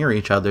oxygen near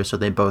each other, so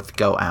they both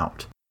go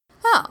out.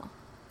 Oh,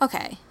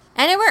 okay.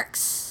 And it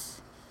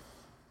works.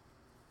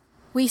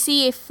 We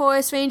see a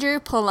forest ranger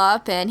pull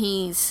up, and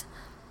he's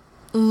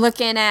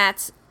looking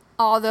at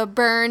all the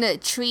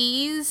burned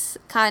trees,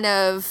 kind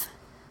of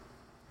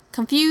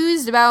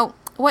confused about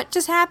what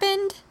just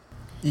happened.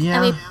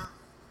 Yeah. And we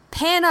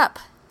pan up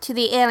to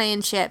the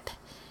alien ship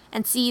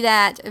and see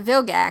that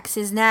Vilgax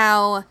is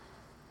now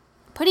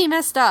pretty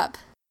messed up.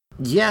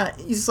 Yeah,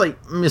 he's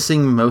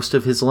missing most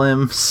of his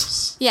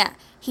limbs. Yeah,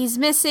 he's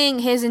missing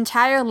his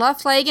entire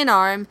left leg and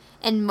arm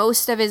and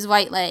most of his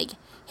right leg.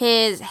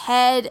 His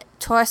head,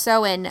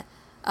 torso, and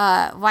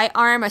right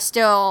arm are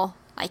still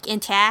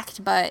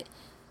intact, but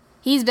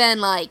he's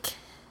been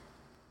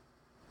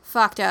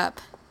fucked up.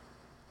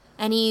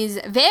 And he's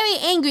very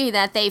angry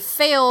that they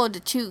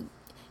failed to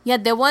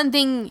get the one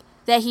thing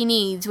that he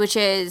needs, which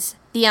is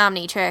the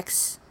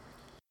Omnitrix.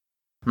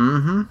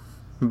 Mm-hmm.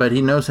 But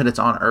he knows that it's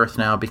on Earth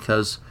now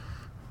because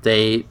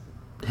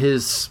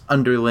his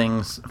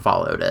underlings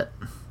followed it.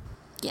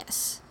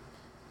 Yes.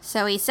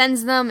 So he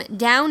sends them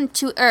down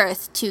to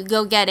Earth to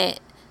go get it.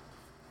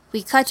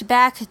 We cut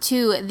back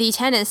to the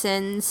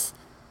Tennysons,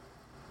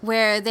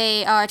 where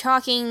they are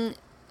talking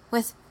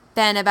with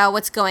Ben about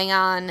what's going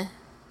on.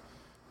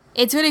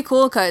 It's really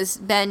cool because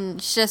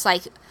Ben's just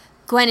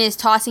Gwen is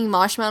tossing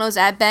marshmallows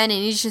at Ben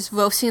and he's just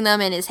roasting them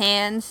in his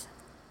hands.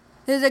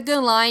 There's a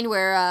good line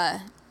where,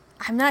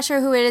 I'm not sure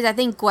who it is, I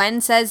think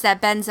Gwen says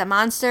that Ben's a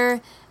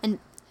monster, and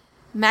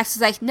Max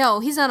is like, no,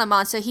 he's not a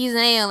monster, he's an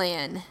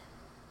alien.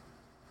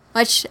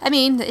 Which, I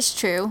mean, it's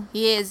true.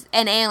 He is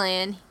an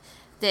alien.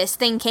 This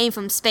thing came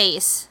from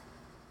space.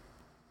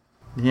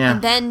 Yeah.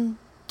 And Ben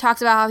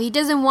talks about how he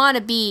doesn't want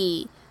to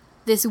be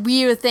this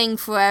weird thing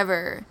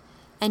forever.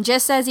 And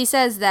just as he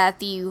says that,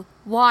 the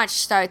watch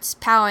starts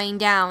powering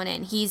down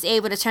and he's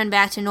able to turn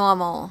back to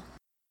normal.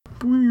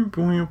 Boing,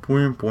 boing,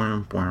 boing,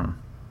 boing, boing.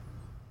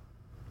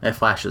 It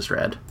flashes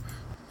red.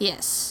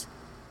 Yes.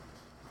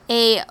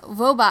 A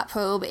robot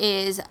probe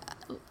is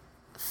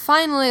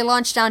finally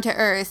launched down to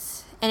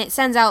Earth, and it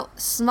sends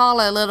out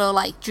smaller little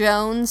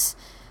drones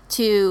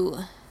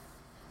to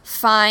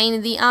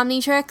find the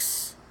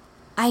Omnitrix.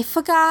 I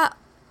forgot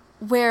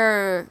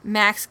where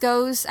Max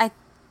goes.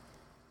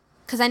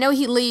 Because I know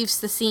he leaves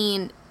the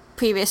scene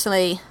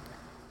previously,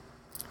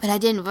 but I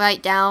didn't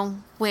write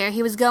down where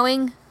he was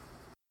going.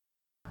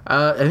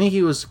 I think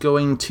he was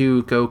going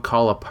to go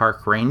call a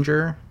park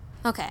ranger.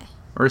 Okay.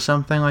 Or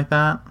something like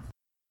that.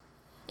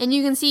 And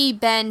you can see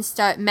Ben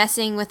start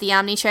messing with the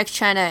Omnitrix,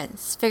 trying to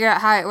figure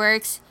out how it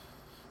works.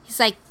 He's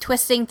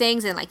twisting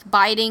things and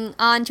biting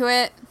onto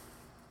it,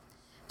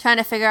 trying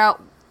to figure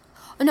out.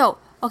 Oh no,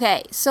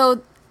 okay,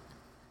 so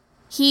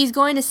he's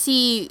going to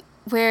see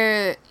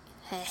where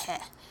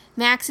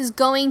Max is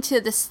going to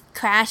this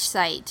crash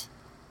site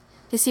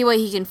to see what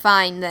he can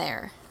find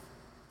there.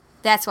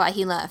 That's why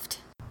he left.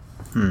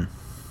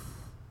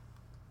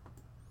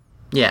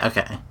 Yeah,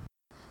 okay.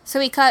 So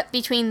we cut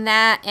between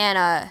that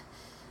and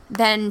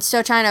Ben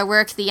still trying to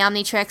work the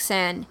Omnitrix,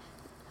 and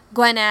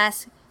Gwen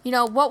asks,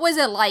 what was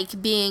it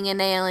like being an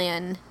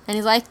alien? And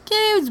he's like,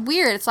 yeah, it was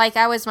weird. It's like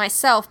I was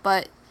myself,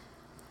 but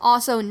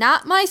also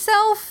not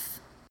myself.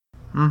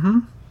 Mm-hmm.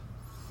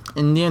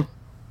 And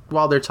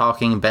while they're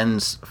talking,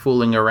 Ben's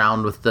fooling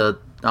around with the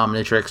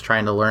Omnitrix,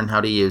 trying to learn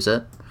how to use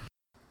it.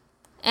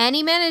 And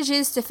he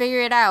manages to figure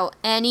it out,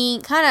 and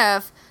he kind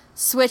of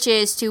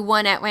switches to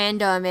one at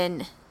random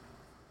and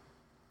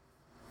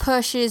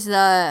pushes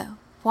the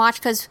watch,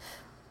 because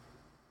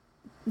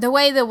the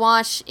way the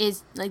watch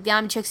is, the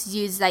Omnitrix is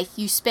used,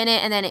 you spin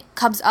it and then it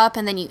comes up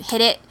and then you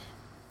hit it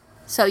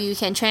so you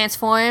can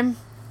transform.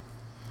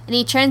 And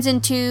he turns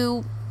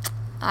into,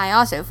 I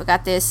also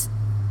forgot this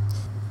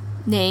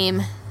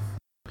name.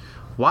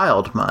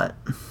 Wild Mutt.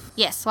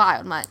 Yes,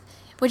 Wild Mutt.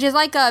 Which is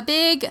a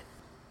big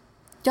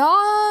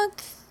dog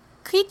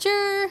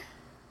creature.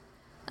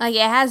 It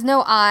has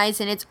no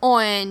eyes and it's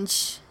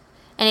orange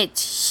and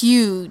it's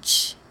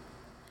huge.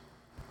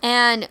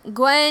 And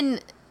Gwen,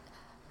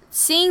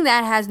 seeing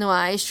that it has no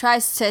eyes,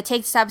 tries to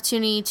take this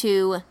opportunity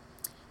to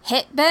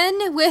hit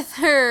Ben with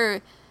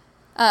her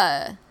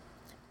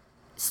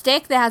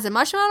stick that has a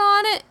marshmallow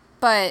on it,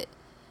 but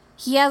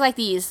he has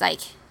these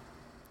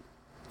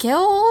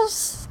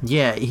gills?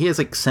 Yeah, he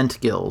has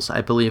scent gills.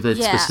 I believe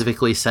it's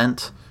specifically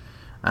scent,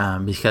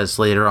 because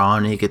later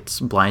on he gets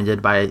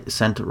blinded by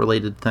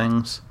scent-related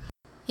things.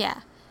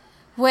 Yeah,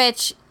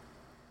 which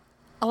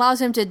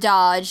allows him to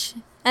dodge,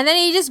 and then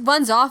he just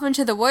runs off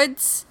into the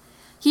woods.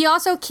 He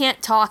also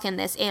can't talk in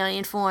this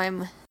alien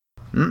form.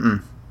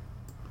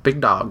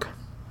 Big dog.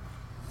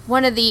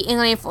 One of the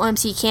alien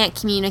forms he can't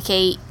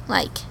communicate,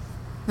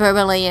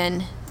 verbally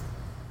in.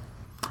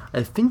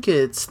 I think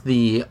it's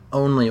the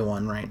only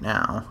one right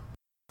now.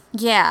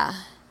 Yeah.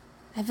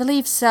 I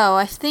believe so.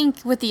 I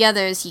think with the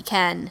others he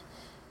can.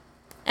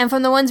 And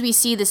from the ones we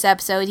see this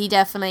episode, he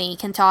definitely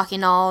can talk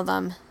in all of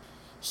them.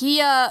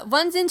 He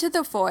runs into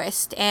the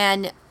forest,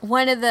 and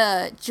one of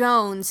the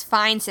drones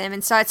finds him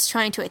and starts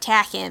trying to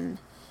attack him.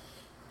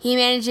 He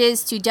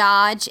manages to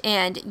dodge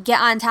and get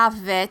on top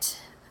of it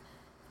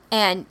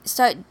and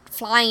start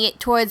flying it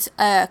towards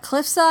a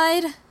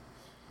cliffside.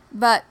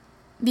 But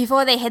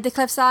before they hit the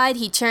cliffside,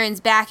 he turns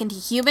back into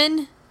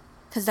human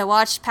because the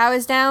watch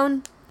power's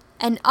down.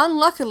 And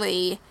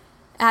unluckily,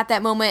 at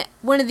that moment,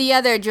 one of the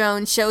other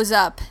drones shows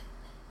up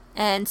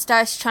and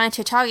starts trying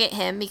to target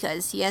him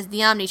because he has the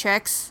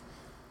Omnitrix.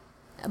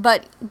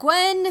 But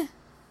Gwen,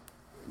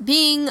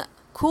 being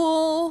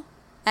cool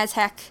as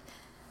heck,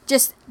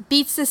 just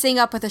beats this thing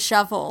up with a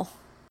shovel.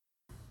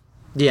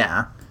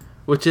 Yeah,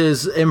 which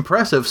is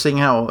impressive, seeing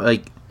how,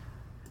 like,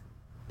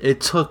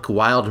 it took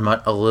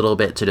Wildmutt a little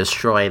bit to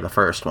destroy the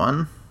first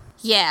one.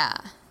 Yeah.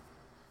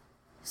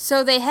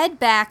 So they head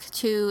back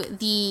to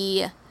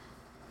the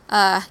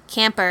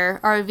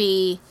camper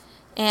RV,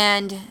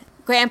 and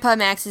Grandpa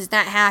Max is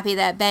not happy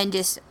that Ben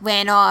just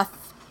ran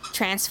off,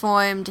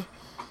 transformed.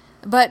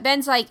 But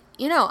Ben's like,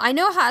 I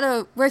know how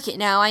to work it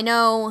now. I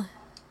know,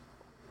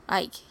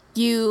 like,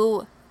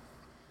 you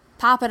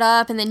pop it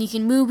up and then you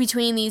can move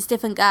between these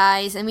different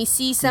guys, and we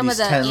see some These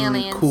of the 10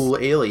 aliens. cool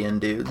alien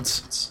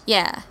dudes.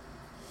 Yeah.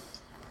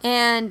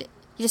 And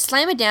you just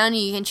slam it down and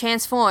you can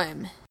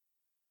transform.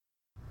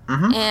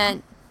 Mm-hmm.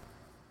 And,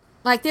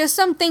 like, there's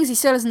some things he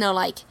still doesn't know,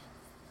 like,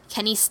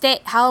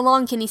 how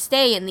long can he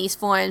stay in these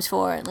forms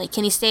for? Like,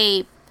 can he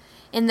stay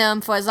in them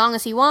for as long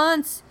as he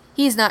wants?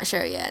 He's not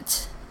sure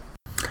yet.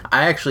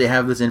 I actually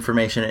have this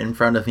information in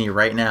front of me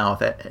right now,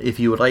 that if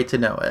you would like to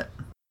know it.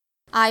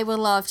 I would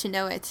love to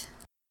know it.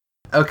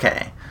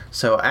 Okay,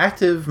 so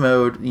active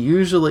mode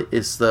usually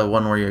is the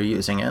one where you're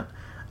using it.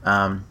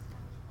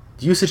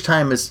 Usage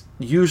time is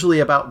usually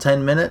about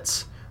 10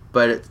 minutes,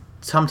 but it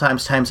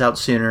sometimes times out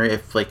sooner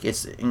if, like,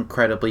 it's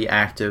incredibly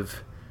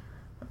active,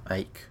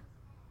 like,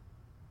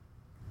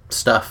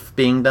 stuff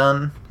being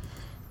done.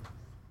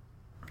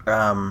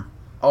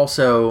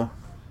 Also,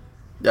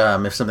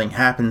 if something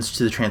happens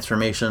to the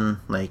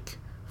transformation, like,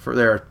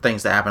 there are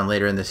things that happen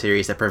later in the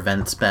series that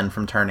prevents Ben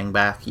from turning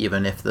back,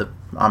 even if the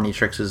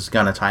Omnitrix is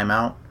gonna time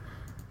out.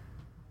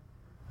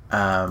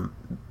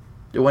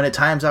 When it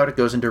times out, it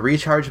goes into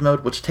recharge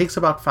mode, which takes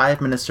about 5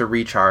 minutes to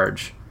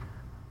recharge.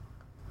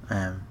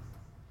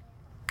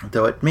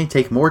 Though it may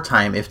take more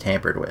time if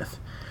tampered with.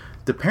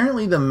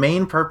 Apparently, the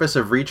main purpose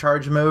of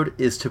recharge mode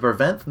is to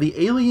prevent the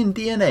alien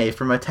DNA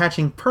from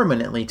attaching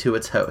permanently to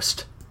its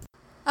host.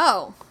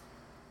 Oh.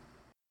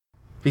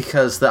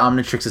 Because the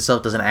Omnitrix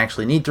itself doesn't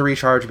actually need to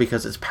recharge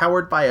because it's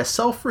powered by a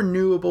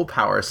self-renewable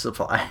power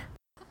supply.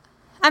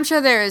 I'm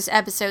sure there's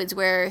episodes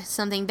where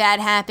something bad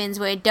happens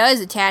where it does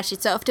attach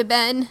itself to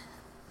Ben.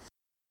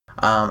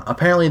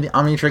 Apparently the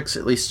Omnitrix,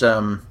 at least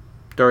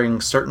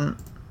during certain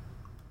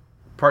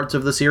parts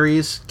of the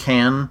series,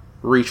 can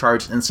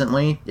recharge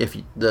instantly if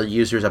the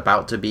user's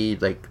about to be,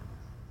 like,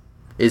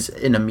 is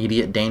in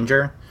immediate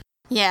danger.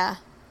 Yeah.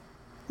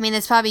 I mean,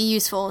 that's probably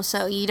useful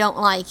so you don't,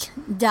 like,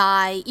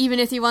 die, even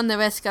if you run the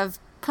risk of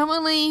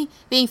permanently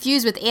being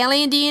fused with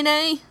alien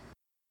DNA.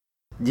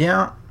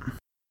 Yeah.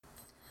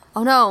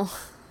 Oh no,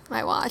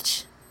 my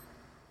watch.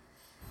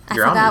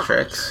 Your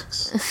Omnitrix.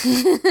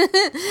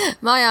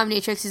 My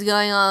Omnitrix is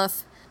going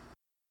off.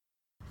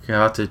 You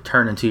have to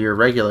turn into your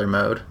regular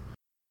mode.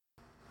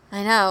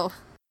 I know.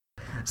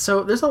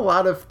 So there's a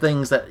lot of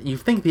things that you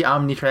think the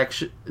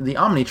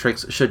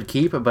Omnitrix should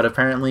keep, but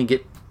apparently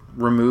get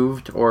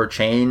removed or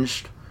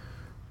changed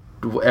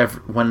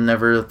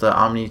whenever the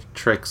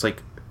Omnitrix,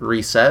 like,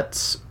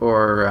 resets,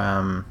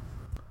 or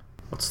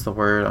what's the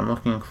word I'm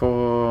looking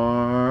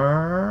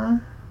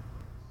for?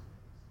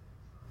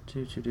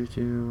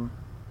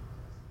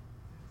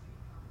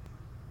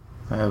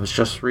 I was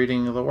just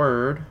reading the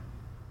word.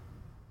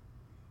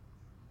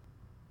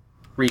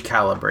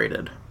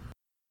 Recalibrated.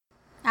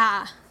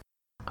 Ah.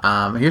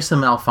 Here's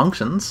some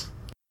malfunctions.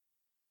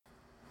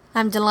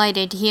 I'm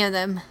delighted to hear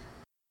them.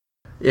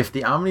 If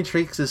the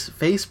Omnitrix's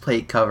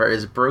faceplate cover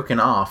is broken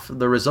off,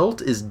 the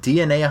result is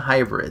DNA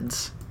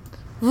hybrids.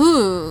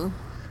 Ooh.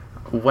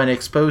 When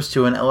exposed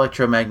to an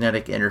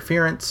electromagnetic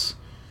interference,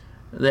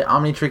 the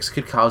Omnitrix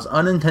could cause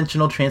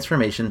unintentional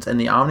transformations, and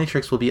the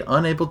Omnitrix will be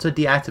unable to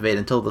deactivate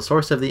until the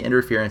source of the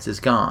interference is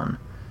gone.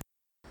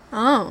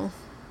 Oh.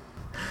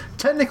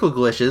 Technical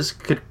glitches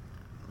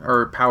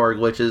power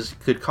glitches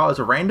could cause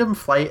random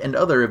flight and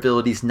other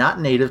abilities not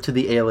native to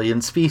the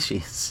alien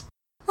species.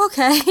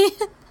 Okay.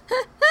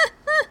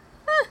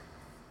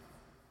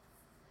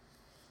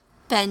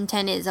 Ben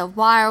 10 is a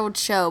wild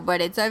show,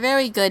 but it's a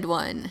very good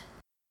one.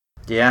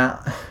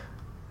 Yeah.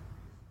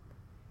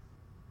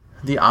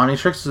 The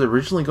Omnitrix is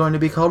originally going to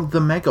be called the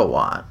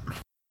Megawatt.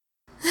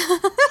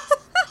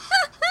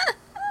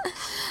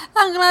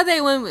 I'm glad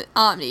they went with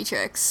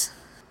Omnitrix.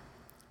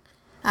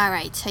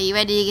 Alright, are you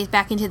ready to get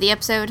back into the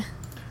episode?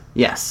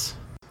 Yes.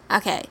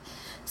 Okay,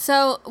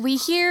 so we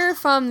hear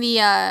from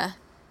the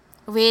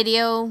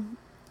radio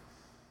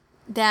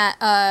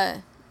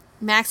that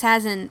Max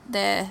has in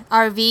the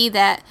RV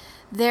that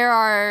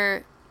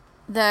the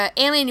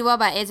alien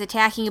robot is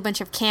attacking a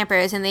bunch of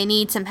campers and they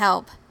need some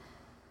help.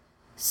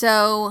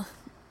 So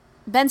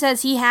Ben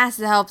says he has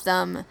to help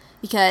them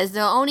because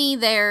they're only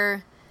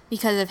there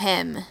because of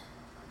him.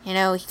 You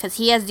know, because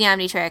he has the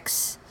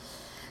Omnitrix.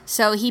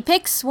 So he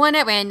picks one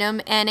at random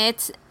and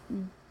it's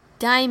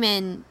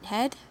Diamond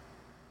Head?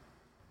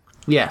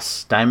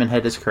 Yes, Diamond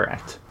Head is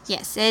correct.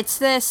 Yes, it's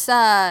this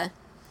kind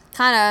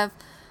of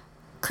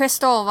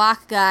crystal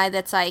rock guy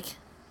that's like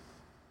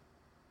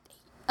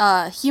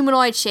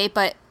humanoid shape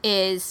but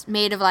is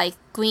made of like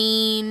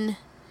green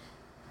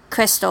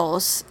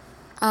crystals.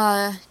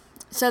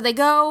 So they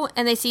go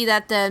and they see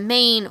that the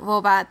main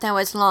robot that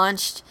was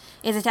launched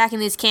is attacking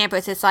these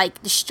campers. It's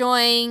like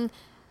destroying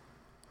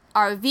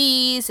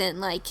RVs and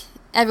like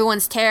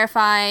everyone's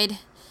terrified.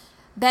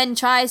 Ben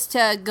tries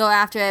to go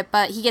after it,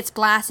 but he gets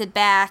blasted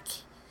back.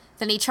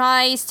 Then he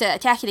tries to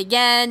attack it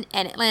again,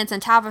 and it lands on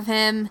top of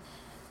him.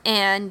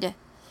 And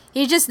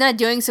he's just not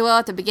doing so well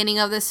at the beginning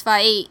of this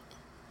fight.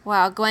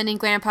 While Gwen and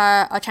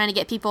Grandpa are trying to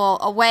get people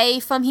away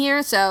from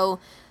here, so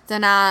they're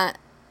not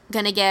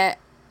gonna get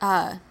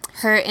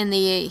hurt in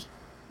the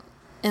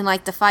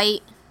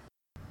fight.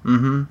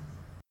 Mm-hmm.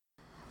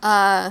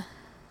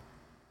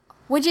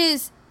 Which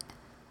is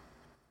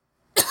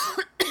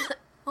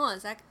hold on a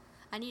sec.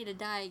 I need to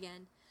die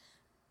again.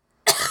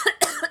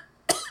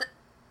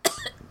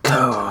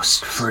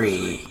 Ghost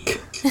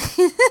freak.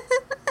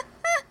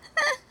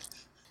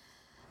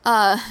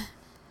 At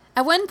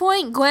one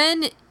point,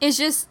 Gwen is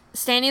just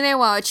standing there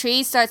while a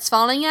tree starts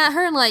falling at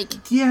her.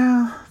 Like,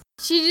 Yeah.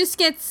 she just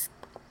gets,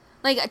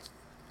 like,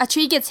 a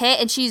tree gets hit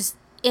and she's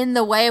in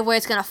the way of where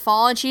it's gonna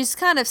fall, and she's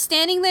kind of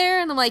standing there,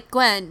 and I'm like,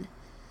 Gwen,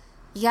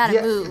 you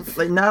gotta move.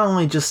 Like, not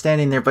only just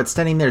standing there, but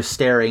standing there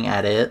staring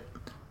at it.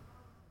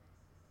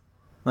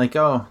 Like,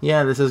 oh,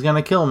 yeah, this is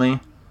gonna kill me.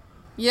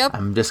 Yep.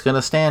 I'm just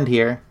gonna stand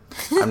here.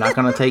 I'm not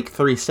gonna take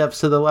 3 steps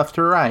to the left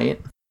or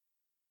right.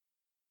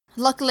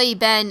 Luckily,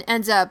 Ben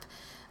ends up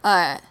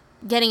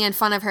getting in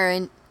front of her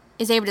and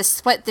is able to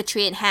split the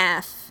tree in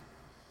half.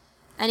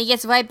 And he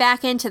gets right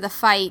back into the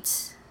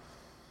fight.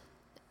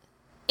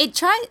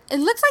 It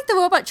looks like the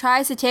robot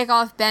tries to take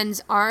off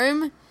Ben's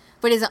arm,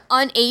 but is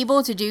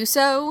unable to do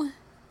so.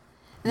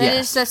 And then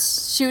it's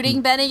just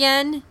shooting Ben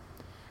again.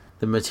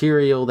 The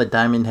material that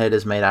Diamond Head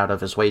is made out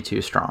of is way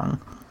too strong.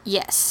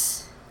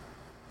 Yes.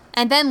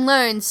 And Ben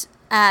learns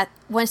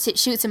once it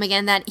shoots him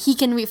again that he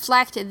can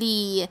reflect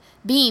the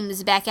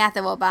beams back at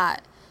the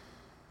robot.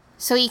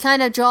 So he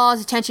kind of draws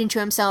attention to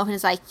himself and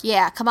is like,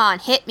 yeah, come on,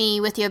 hit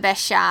me with your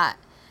best shot.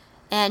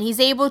 And he's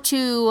able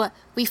to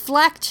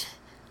reflect,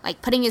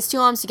 like putting his 2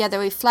 arms together,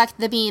 reflect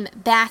the beam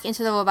back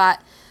into the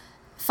robot,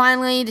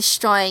 finally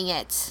destroying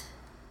it.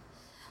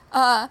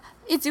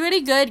 It's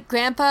really good.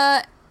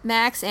 Grandpa,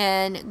 Max,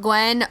 and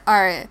Gwen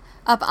are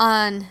up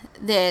on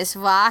this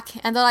rock,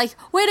 and they're like,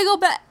 way to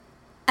go,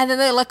 and then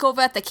they look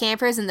over at the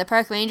campers and the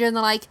park ranger, and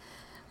they're like,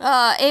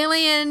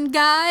 alien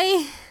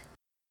guy?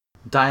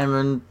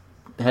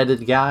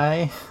 Diamond-headed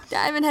guy?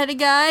 Diamond-headed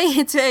guy?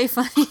 It's very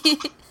funny.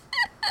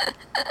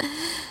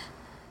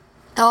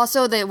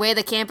 Also, the way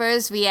the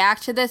campers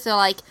react to this, they're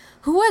like,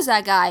 who was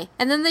that guy?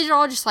 And then they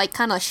all just, like,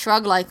 kind of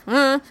shrug, like,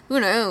 who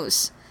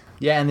knows?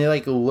 Yeah, and they,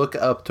 like, look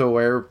up to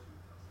where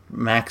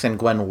Max and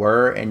Gwen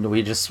were, and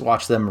we just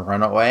watch them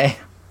run away.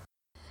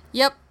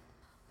 Yep.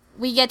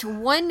 We get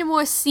one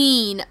more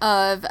scene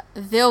of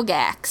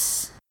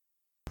Vilgax,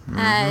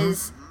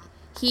 as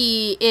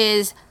he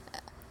is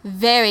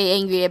very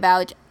angry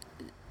about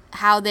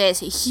how this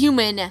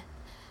human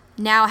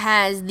now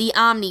has the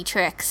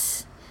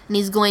Omnitrix, and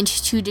he's going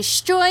to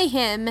destroy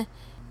him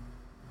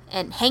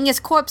and hang his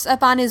corpse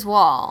up on his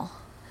wall,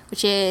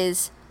 which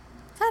is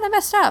kind of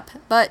messed up,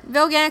 but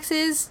Vilgax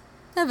is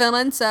a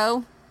villain,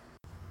 so...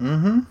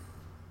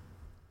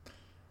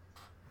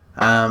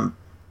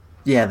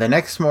 Yeah, the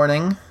next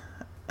morning,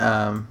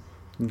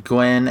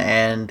 Gwen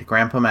and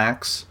Grandpa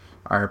Max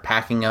are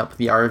packing up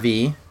the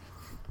RV,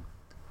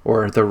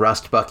 or the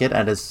Rust Bucket,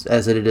 as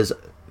it is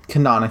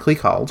canonically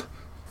called.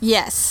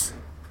 Yes.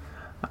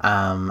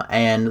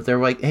 And they're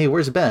like, hey,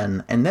 where's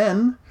Ben? And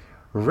then,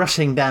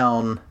 rushing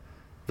down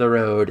the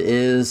road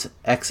is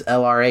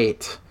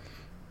XLR8,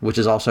 which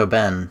is also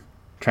Ben,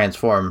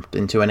 transformed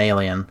into an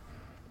alien.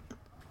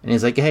 And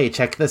he's like, hey,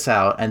 check this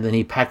out. And then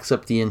he packs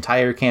up the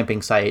entire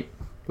camping site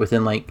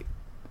within, like,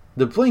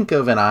 the blink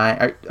of an eye,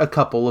 or a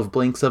couple of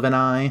blinks of an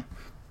eye.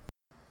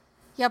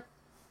 Yep.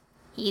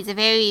 He's a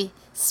very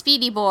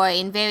speedy boy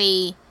and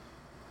very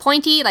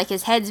pointy, like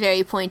his head's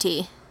very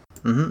pointy.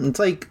 It's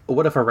like,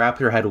 what if a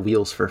raptor had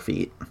wheels for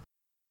feet?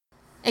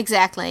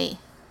 Exactly.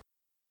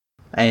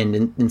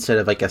 And instead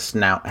of, like, a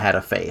snout, had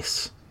a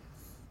face.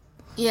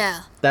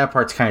 Yeah. That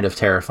part's kind of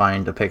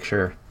terrifying to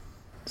picture.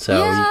 So,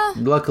 yeah.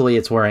 Luckily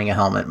it's wearing a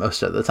helmet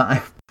most of the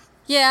time.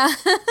 Yeah.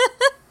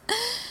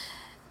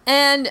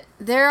 And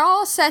they're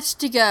all set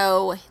to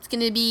go. It's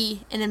going to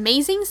be an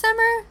amazing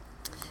summer.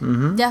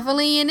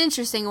 Definitely an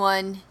interesting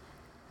one.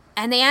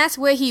 And they asked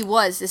where he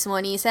was this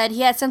morning. He said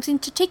he had something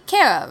to take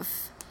care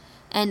of.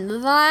 And the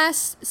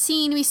last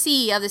scene we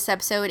see of this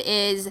episode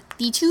is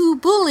the two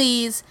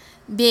bullies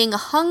being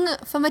hung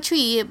from a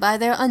tree by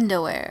their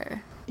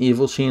underwear.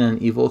 Evil Sheen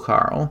and Evil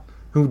Carl,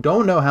 who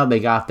don't know how they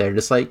got there.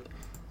 Just like,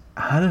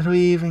 how did we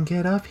even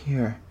get up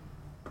here?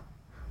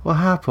 What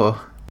happened?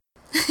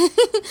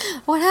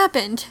 What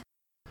happened?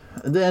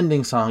 The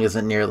ending song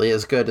isn't nearly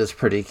as good as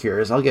Pretty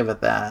Cures, I'll give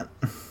it that.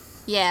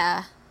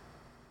 Yeah.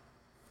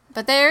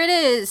 But there it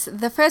is,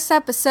 the first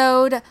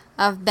episode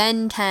of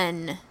Ben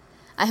 10.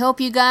 I hope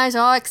you guys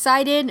are all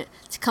excited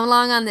to come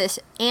along on this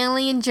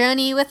alien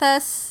journey with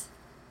us.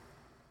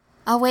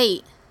 Oh,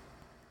 wait.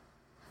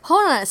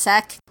 Hold on a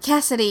sec.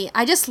 Cassidy,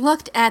 I just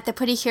looked at the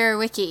Pretty Cure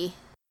wiki.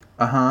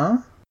 Uh-huh.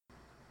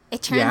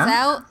 It turns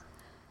out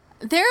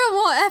there are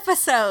more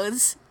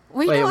episodes.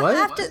 We Wait, don't what?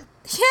 have to...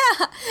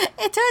 Yeah,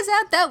 it turns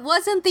out that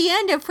wasn't the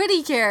end of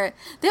Pretty Cure.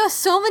 There are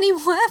so many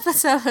more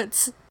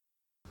episodes.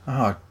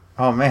 Oh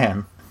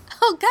man.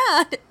 Oh,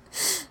 God.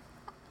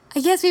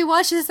 I guess we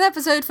watched this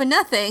episode for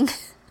nothing.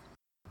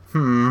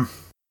 Huh.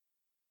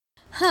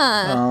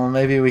 Well,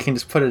 maybe we can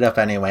just put it up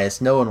anyways.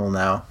 No one will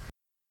know.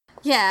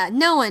 Yeah,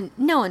 no one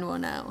will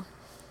know.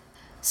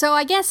 So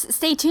I guess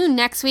stay tuned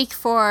next week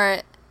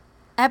for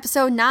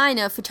episode 9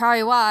 of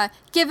Futari-wa,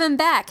 Give Him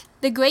Back,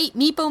 the Great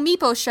Meepo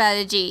Meepo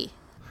Strategy.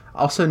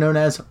 Also known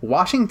as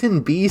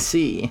Washington,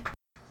 B.C.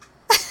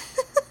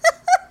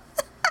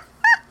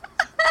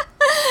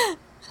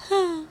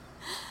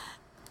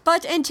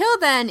 But until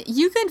then,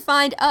 you can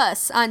find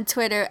us on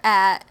Twitter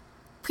at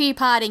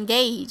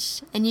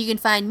PrepodEngaged, and you can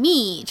find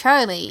me,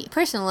 Charlie,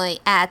 personally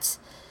at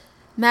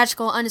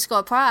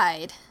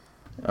magical_pride.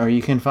 Or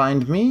you can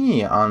find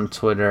me on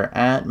Twitter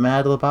at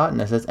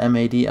MadLobotanist. That's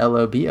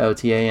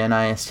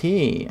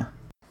MadLobotanist.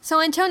 So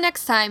until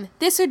next time,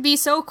 this would be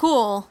so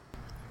cool.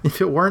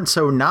 If it weren't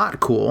so not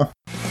cool.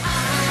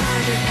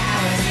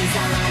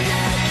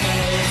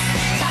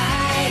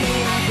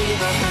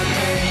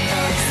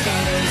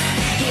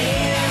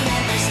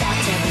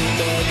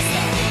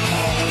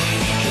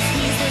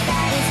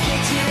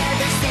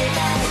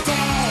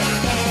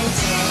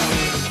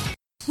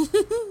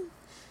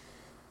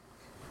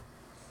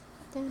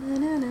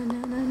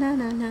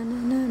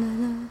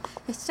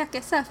 He stuck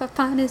himself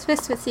upon his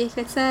wrist with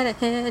secrets that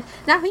ahead.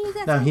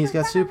 Now he's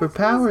got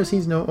superpowers.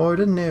 He's no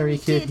ordinary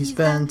kid. He's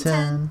Ben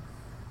 10.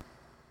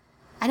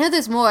 I know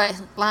there's more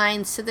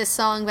lines to this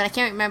song, but I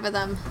can't remember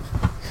them.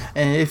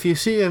 And if you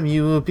see him,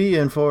 you will be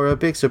in for a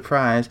big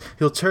surprise.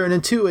 He'll turn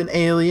into an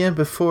alien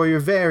before your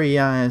very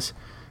eyes.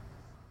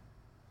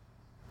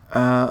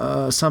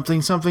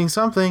 Something.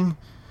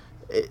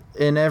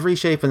 In every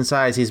shape and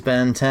size, he's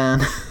Ben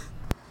 10.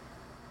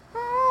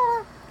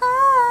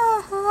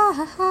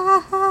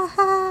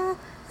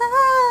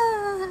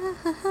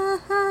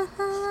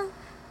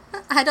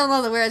 I don't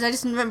know the words, I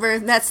just remember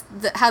that's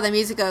how the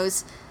music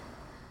goes.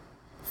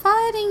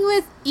 Fighting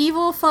with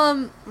evil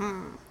from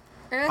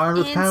Earth Armed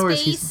with and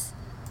powers, space.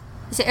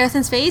 Is it Earth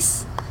and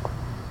space?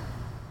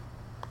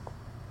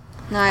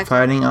 No,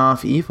 Fighting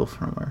off evil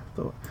from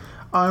Earth.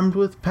 Armed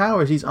with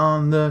powers, he's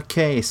on the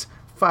case.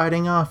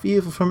 Fighting off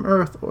evil from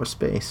Earth or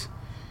space.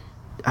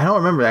 I don't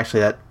remember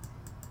actually that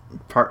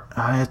part.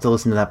 I have to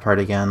listen to that part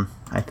again,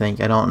 I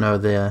think. I don't know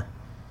the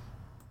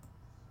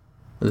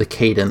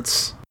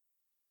cadence.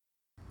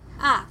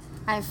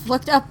 I've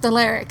looked up the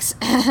lyrics.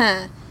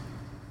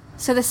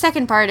 So the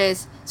second part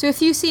is, so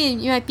if you see him,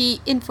 you might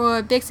be in for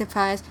a big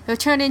surprise. He'll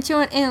turn into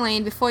an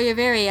alien before your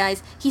very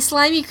eyes. He's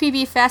slimy,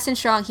 creepy, fast and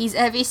strong. He's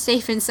every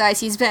safe in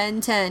size. He's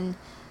Ben 10.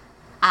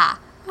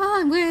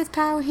 On with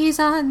power, he's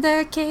on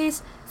the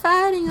case.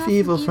 Fighting off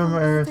Evil from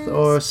Earth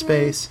or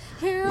space.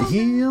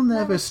 He'll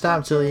never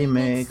stop till he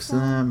makes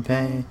them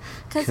pay.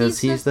 'Cause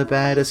he's the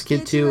baddest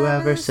kid to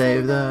ever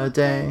save the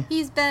day.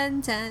 He's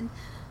Ben 10.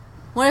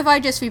 What if I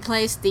just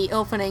replaced the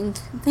opening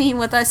theme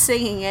with us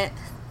singing it?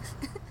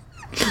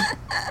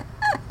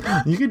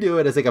 You could do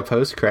it as like a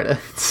post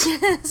credits.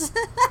 Yes.